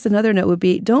 And I guess another note would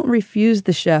be, don't refuse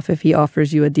the chef if he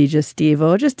offers you a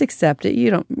digestivo. Just accept it. You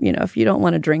don't, if you don't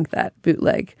want to drink that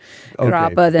bootleg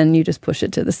grappa, then you just push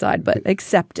it to the side. But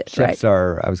accept it, right? Chefs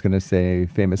are, I was going to say,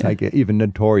 famous, even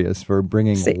notorious for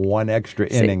bringing one extra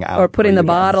inning out. Or putting the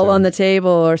bottle on the table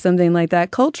or something like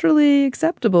that. Culturally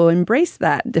acceptable. Embrace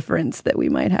that difference that we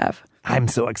might have. I'm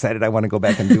so excited. I want to go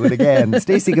back and do it again.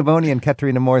 Stacey Gaboni and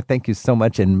Katerina Moore, thank you so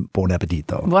much and buon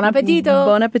appetito. Buon appetito.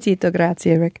 Buon appetito.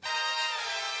 Grazie, Rick.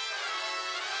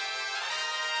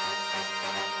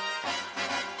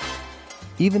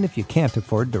 Even if you can't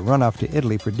afford to run off to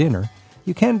Italy for dinner,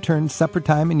 you can turn supper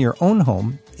time in your own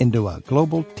home into a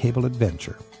global table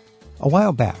adventure. A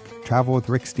while back, Travel with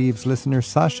Rick Steves listener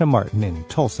Sasha Martin in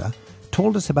Tulsa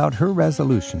told us about her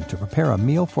resolution to prepare a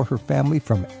meal for her family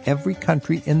from every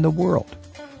country in the world.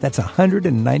 That's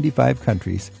 195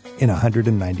 countries in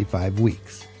 195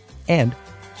 weeks. And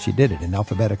she did it in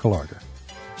alphabetical order.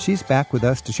 She's back with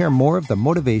us to share more of the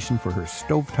motivation for her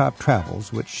stovetop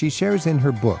travels, which she shares in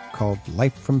her book called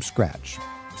Life from Scratch.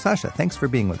 Sasha, thanks for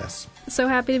being with us. So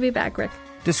happy to be back, Rick.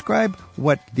 Describe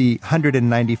what the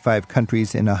 195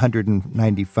 countries in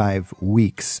 195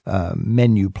 weeks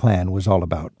menu plan was all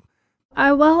about.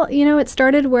 It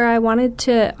started where I wanted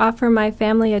to offer my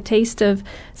family a taste of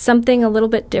something a little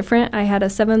bit different. I had a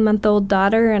 7-month-old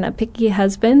daughter and a picky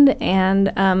husband, and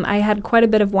I had quite a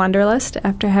bit of wanderlust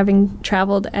after having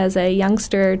traveled as a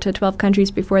youngster to 12 countries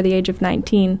before the age of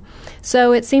 19.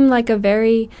 So it seemed like a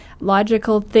very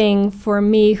logical thing for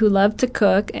me who loved to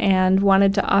cook and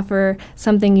wanted to offer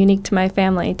something unique to my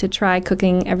family to try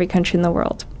cooking every country in the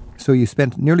world. So you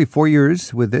spent nearly 4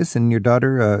 years with this, and your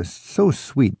daughter, so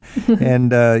sweet.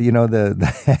 And,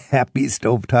 the happy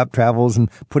stovetop travels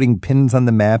and putting pins on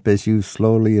the map as you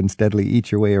slowly and steadily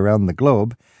eat your way around the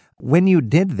globe. When you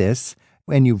did this,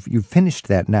 and you've finished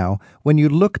that now, when you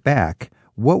look back,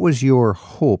 what was your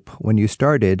hope when you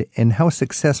started, and how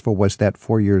successful was that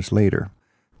 4 years later?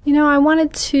 I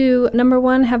wanted to, number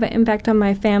one, have an impact on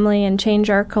my family and change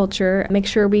our culture, make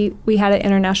sure we had an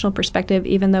international perspective,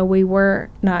 even though we were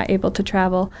not able to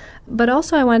travel. But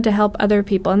also I wanted to help other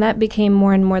people, and that became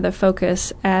more and more the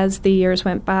focus as the years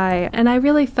went by. And I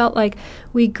really felt like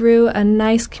we grew a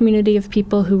nice community of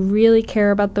people who really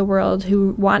care about the world,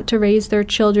 who want to raise their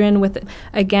children with,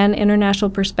 again,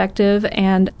 international perspective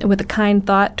and with a kind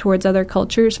thought towards other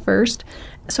cultures first.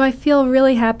 So I feel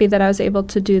really happy that I was able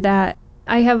to do that.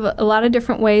 I have a lot of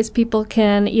different ways people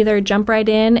can either jump right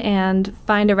in and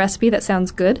find a recipe that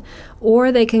sounds good,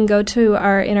 or they can go to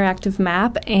our interactive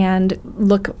map and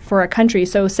look for a country.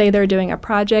 So say they're doing a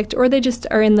project, or they just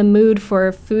are in the mood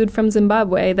for food from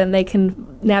Zimbabwe, then they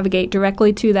can navigate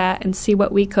directly to that and see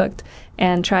what we cooked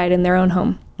and try it in their own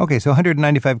home. Okay, so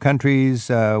 195 countries.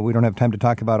 We don't have time to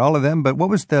talk about all of them, but what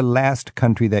was the last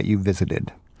country that you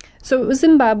visited? So it was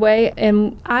Zimbabwe,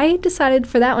 and I decided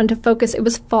for that one to focus, it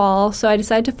was fall, so I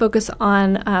decided to focus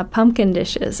on pumpkin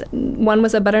dishes. One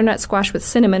was a butternut squash with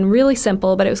cinnamon, really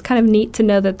simple, but it was kind of neat to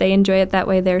know that they enjoy it that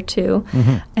way there too.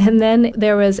 Mm-hmm. And then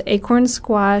there was acorn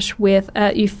squash with,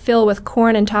 you fill with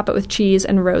corn and top it with cheese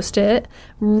and roast it.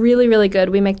 Really, really good.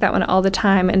 We make that one all the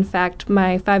time. In fact,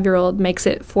 my 5-year-old makes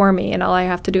it for me, and all I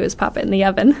have to do is pop it in the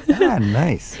oven. Ah,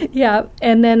 nice. Yeah.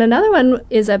 And then another one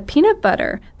is a peanut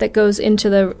butter that goes into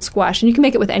the squash. And you can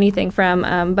make it with anything from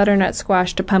butternut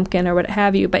squash to pumpkin or what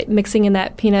have you, but mixing in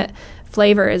that peanut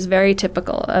flavor is very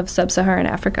typical of sub-Saharan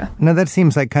Africa. Now, that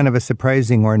seems like kind of a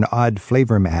surprising or an odd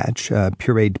flavor match,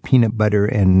 pureed peanut butter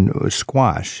and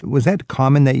squash. Was that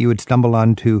common that you would stumble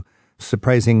onto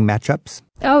surprising matchups?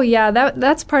 Oh, yeah.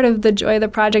 That's part of the joy of the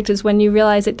project is when you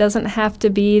realize it doesn't have to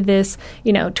be this,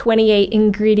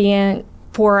 28-ingredient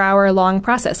 4-hour-long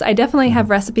process. I definitely have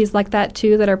recipes like that,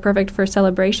 too, that are perfect for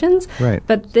celebrations. Right.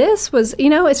 But this was,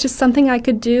 it's just something I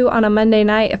could do on a Monday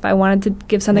night if I wanted to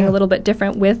give something a little bit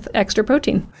different with extra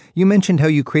protein. You mentioned how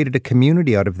you created a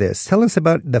community out of this. Tell us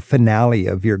about the finale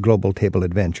of your Global Table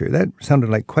Adventure. That sounded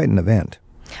like quite an event.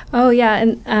 Oh, yeah.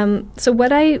 And so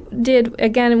what I did,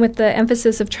 again, with the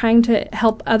emphasis of trying to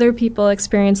help other people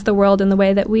experience the world in the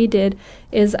way that we did,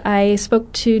 is I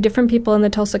spoke to different people in the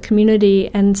Tulsa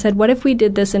community and said, what if we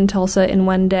did this in Tulsa in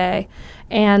one day?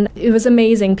 And it was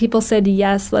amazing. People said,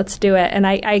 yes, let's do it. And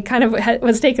I kind of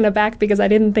was taken aback because I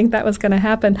didn't think that was going to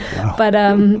happen. Wow. But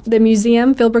the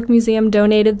museum, Philbrook Museum,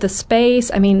 donated the space.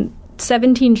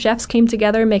 17 chefs came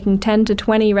together making 10 to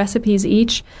 20 recipes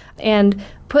each and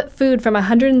put food from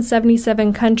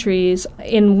 177 countries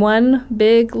in one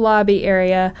big lobby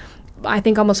area. I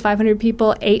think almost 500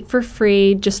 people ate for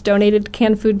free, just donated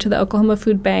canned food to the Oklahoma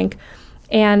Food Bank.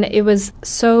 And it was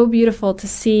so beautiful to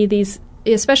see these,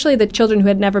 especially the children who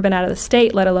had never been out of the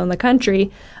state, let alone the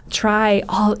country, try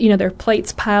all, their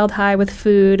plates piled high with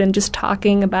food and just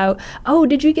talking about, oh,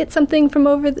 did you get something from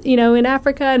over, in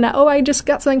Africa? And, oh, I just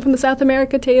got something from the South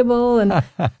America table. And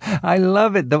I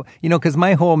love it, though, because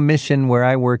my whole mission where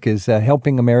I work is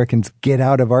helping Americans get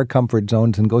out of our comfort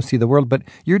zones and go see the world. But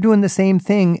you're doing the same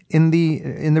thing in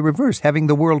the reverse, having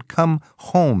the world come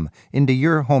home into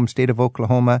your home state of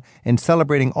Oklahoma and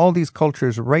celebrating all these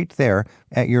cultures right there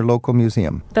at your local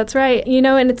museum. That's right.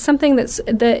 And it's something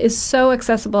that is so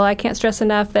accessible. I can't stress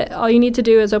enough that all you need to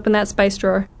do is open that spice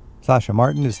drawer. Sasha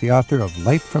Martin is the author of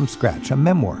Life from Scratch, a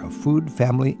memoir of food,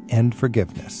 family, and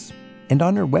forgiveness. And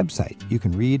on her website, you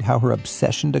can read how her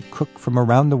obsession to cook from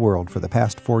around the world for the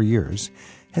past 4 years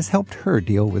has helped her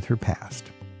deal with her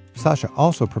past. Sasha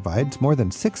also provides more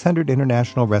than 600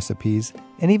 international recipes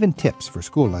and even tips for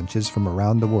school lunches from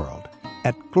around the world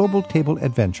at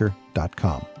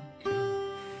globaltableadventure.com.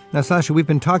 Now, Sasha, we've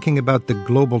been talking about the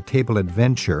Global Table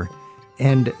Adventure,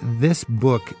 and this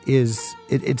book is,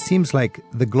 it seems like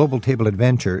the Global Table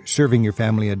Adventure, serving your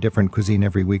family a different cuisine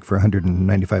every week for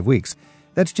 195 weeks,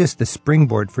 that's just the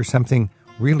springboard for something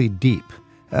really deep.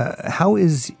 How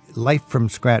is Life from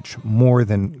Scratch more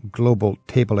than Global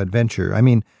Table Adventure? I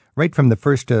mean, right from the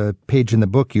first page in the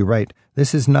book, you write,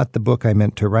 "This is not the book I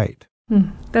meant to write."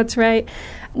 That's right.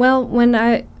 Well, when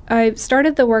I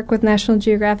started the work with National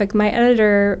Geographic, my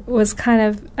editor was kind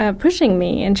of pushing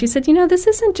me, and she said, this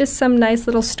isn't just some nice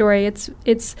little story.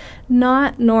 It's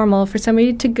not normal for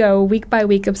somebody to go week by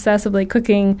week obsessively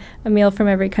cooking a meal from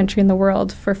every country in the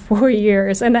world for 4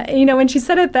 years. And, when she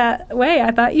said it that way,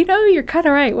 I thought, you're kind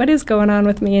of right. What is going on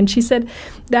with me? And she said,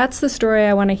 that's the story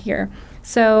I want to hear.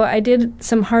 So I did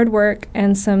some hard work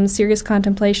and some serious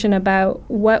contemplation about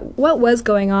what was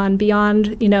going on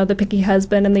beyond, the picky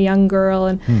husband and the young girl.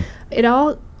 And it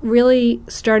all really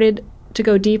started to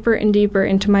go deeper and deeper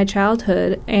into my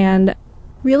childhood, and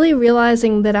really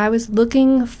realizing that I was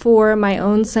looking for my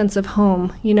own sense of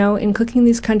home. In cooking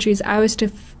these countries, I was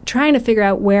trying to figure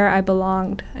out where I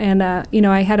belonged. And,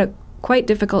 I had a quite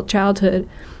difficult childhood.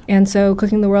 And so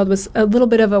cooking the world was a little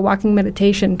bit of a walking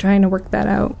meditation, trying to work that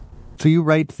out. So you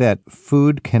write that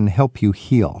food can help you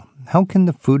heal. How can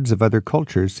the foods of other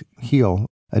cultures heal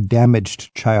a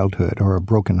damaged childhood or a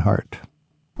broken heart?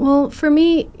 Well, for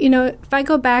me, if I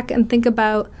go back and think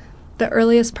about the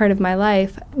earliest part of my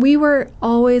life, we were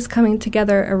always coming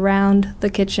together around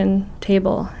the kitchen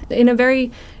table in a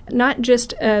very, not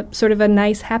just a sort of a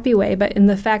nice, happy way, but in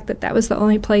the fact that that was the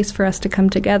only place for us to come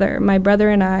together. My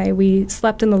brother and I, we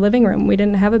slept in the living room. We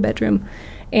didn't have a bedroom.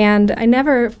 And I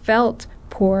never felt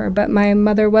poor, but my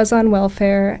mother was on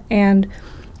welfare, and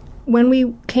when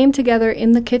we came together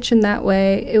in the kitchen that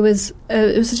way, it was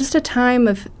just a time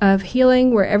of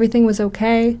healing where everything was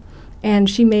okay. And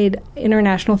she made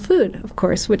international food, of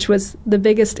course, which was the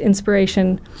biggest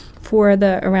inspiration for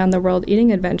the Around the World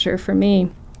Eating Adventure for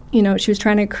me. She was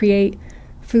trying to create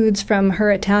foods from her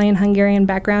Italian-Hungarian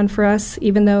background for us,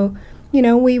 even though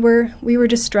we were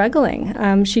just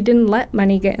struggling. She didn't let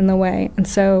money get in the way. And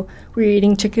so we were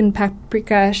eating chicken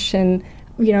paprikash and,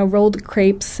 rolled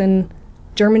crepes and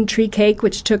German tree cake,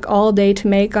 which took all day to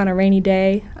make on a rainy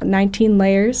day, 19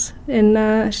 layers.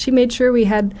 And she made sure we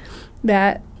had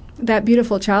that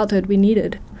beautiful childhood we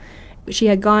needed. She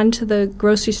had gone to the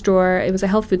grocery store, it was a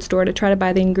health food store, to try to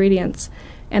buy the ingredients.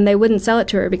 And they wouldn't sell it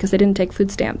to her because they didn't take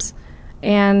food stamps.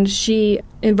 And she,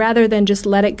 rather than just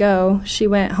let it go, she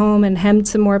went home and hemmed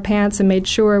some more pants and made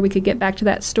sure we could get back to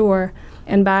that store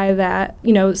and buy that,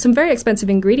 some very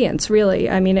expensive ingredients, really.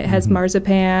 I mean, it has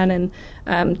marzipan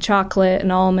and chocolate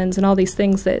and almonds and all these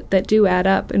things that do add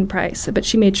up in price. But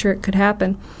she made sure it could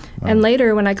happen. Wow. And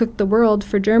later, when I cooked the world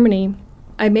for Germany,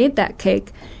 I made that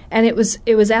cake. And it was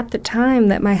at the time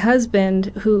that my husband,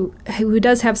 who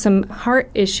does have some heart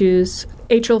issues,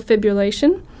 atrial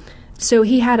fibrillation, so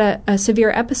he had a severe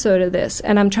episode of this,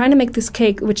 and I'm trying to make this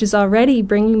cake, which is already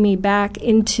bringing me back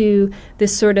into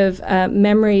this sort of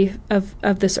memory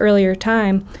of this earlier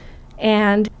time,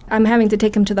 and I'm having to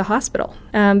take him to the hospital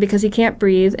because he can't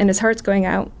breathe and his heart's going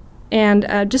out. And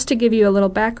just to give you a little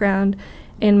background,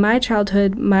 in my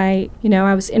childhood, I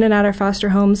was in and out of foster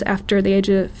homes. After the age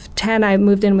of 10, I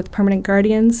moved in with permanent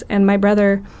guardians, and my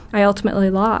brother I ultimately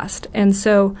lost. And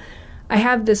so I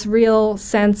have this real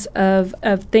sense of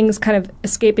things kind of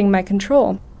escaping my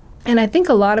control. And I think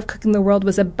a lot of Cooking the World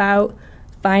was about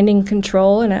finding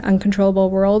control in an uncontrollable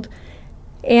world.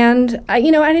 And, I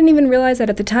didn't even realize that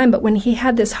at the time, but when he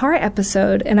had this heart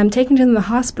episode and I'm taking him to the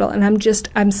hospital and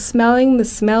I'm smelling the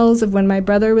smells of when my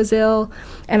brother was ill,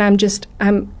 and I'm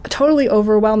totally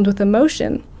overwhelmed with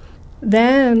emotion.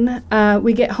 Then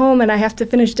we get home and I have to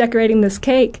finish decorating this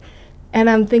cake, and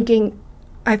I'm thinking,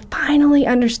 I finally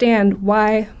understand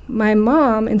why my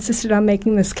mom insisted on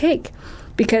making this cake,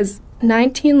 because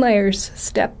 19 layers,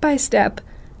 step by step,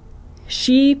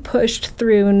 she pushed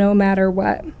through no matter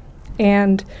what.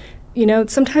 And,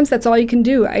 sometimes that's all you can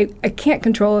do. I can't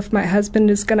control if my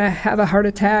husband is going to have a heart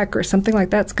attack or something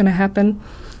like that's going to happen.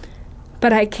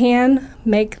 But I can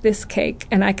make this cake,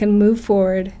 and I can move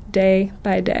forward day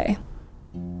by day.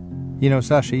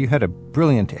 Sasha, you had a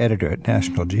brilliant editor at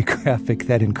National Geographic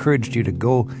that encouraged you to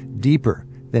go deeper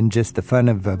than just the fun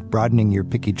of broadening your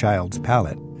picky child's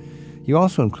palate. You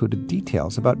also included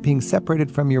details about being separated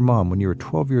from your mom when you were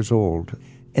 12 years old.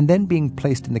 and then being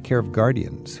placed in the care of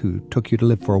guardians who took you to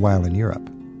live for a while in Europe.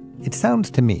 It sounds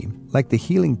to me like the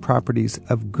healing properties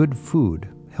of good food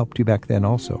helped you back then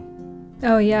also.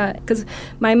 Oh, yeah, because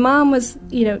my mom was,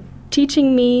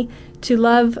 teaching me to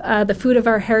love the food of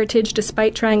our heritage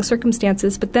despite trying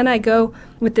circumstances. But then I go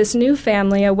with this new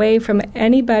family away from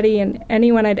anybody and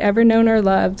anyone I'd ever known or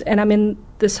loved, and I'm in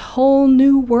this whole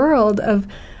new world of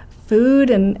food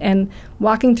and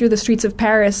walking through the streets of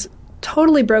Paris,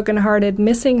 totally brokenhearted,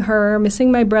 missing her,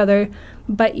 missing my brother,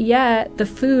 but yet the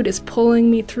food is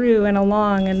pulling me through and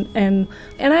along, and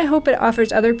I hope it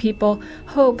offers other people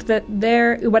hope that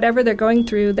whatever they're going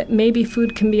through, that maybe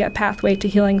food can be a pathway to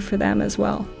healing for them as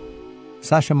well.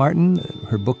 Sasha Martin,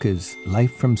 her book is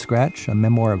Life from Scratch, a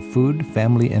memoir of food,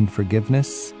 family, and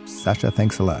forgiveness. Sasha,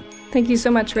 thanks a lot. Thank you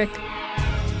so much, Rick.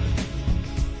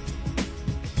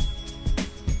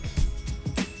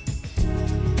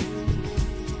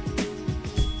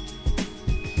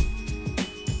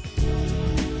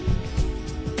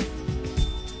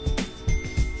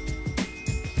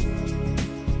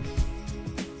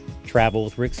 Travel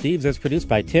with Rick Steves is produced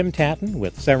by Tim Tatton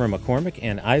with Sarah McCormick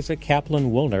and Isaac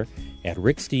Kaplan-Woolner at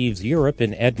Rick Steves Europe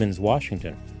in Edmonds,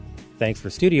 Washington. Thanks for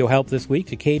studio help this week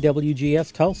to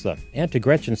KWGS Tulsa and to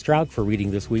Gretchen Straub for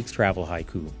reading this week's Travel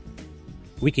Haiku.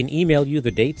 We can email you the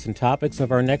dates and topics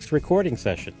of our next recording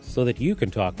session so that you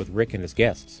can talk with Rick and his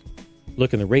guests.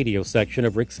 Look in the radio section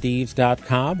of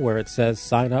ricksteves.com where it says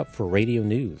sign up for radio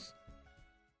news.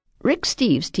 Rick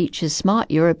Steves teaches smart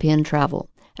European travel.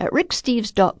 At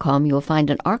ricksteves.com, you'll find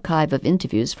an archive of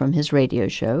interviews from his radio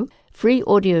show, free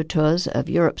audio tours of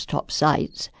Europe's top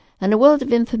sites, and a world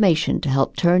of information to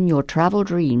help turn your travel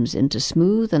dreams into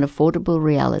smooth and affordable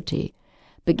reality.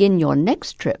 Begin your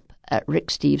next trip at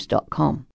ricksteves.com.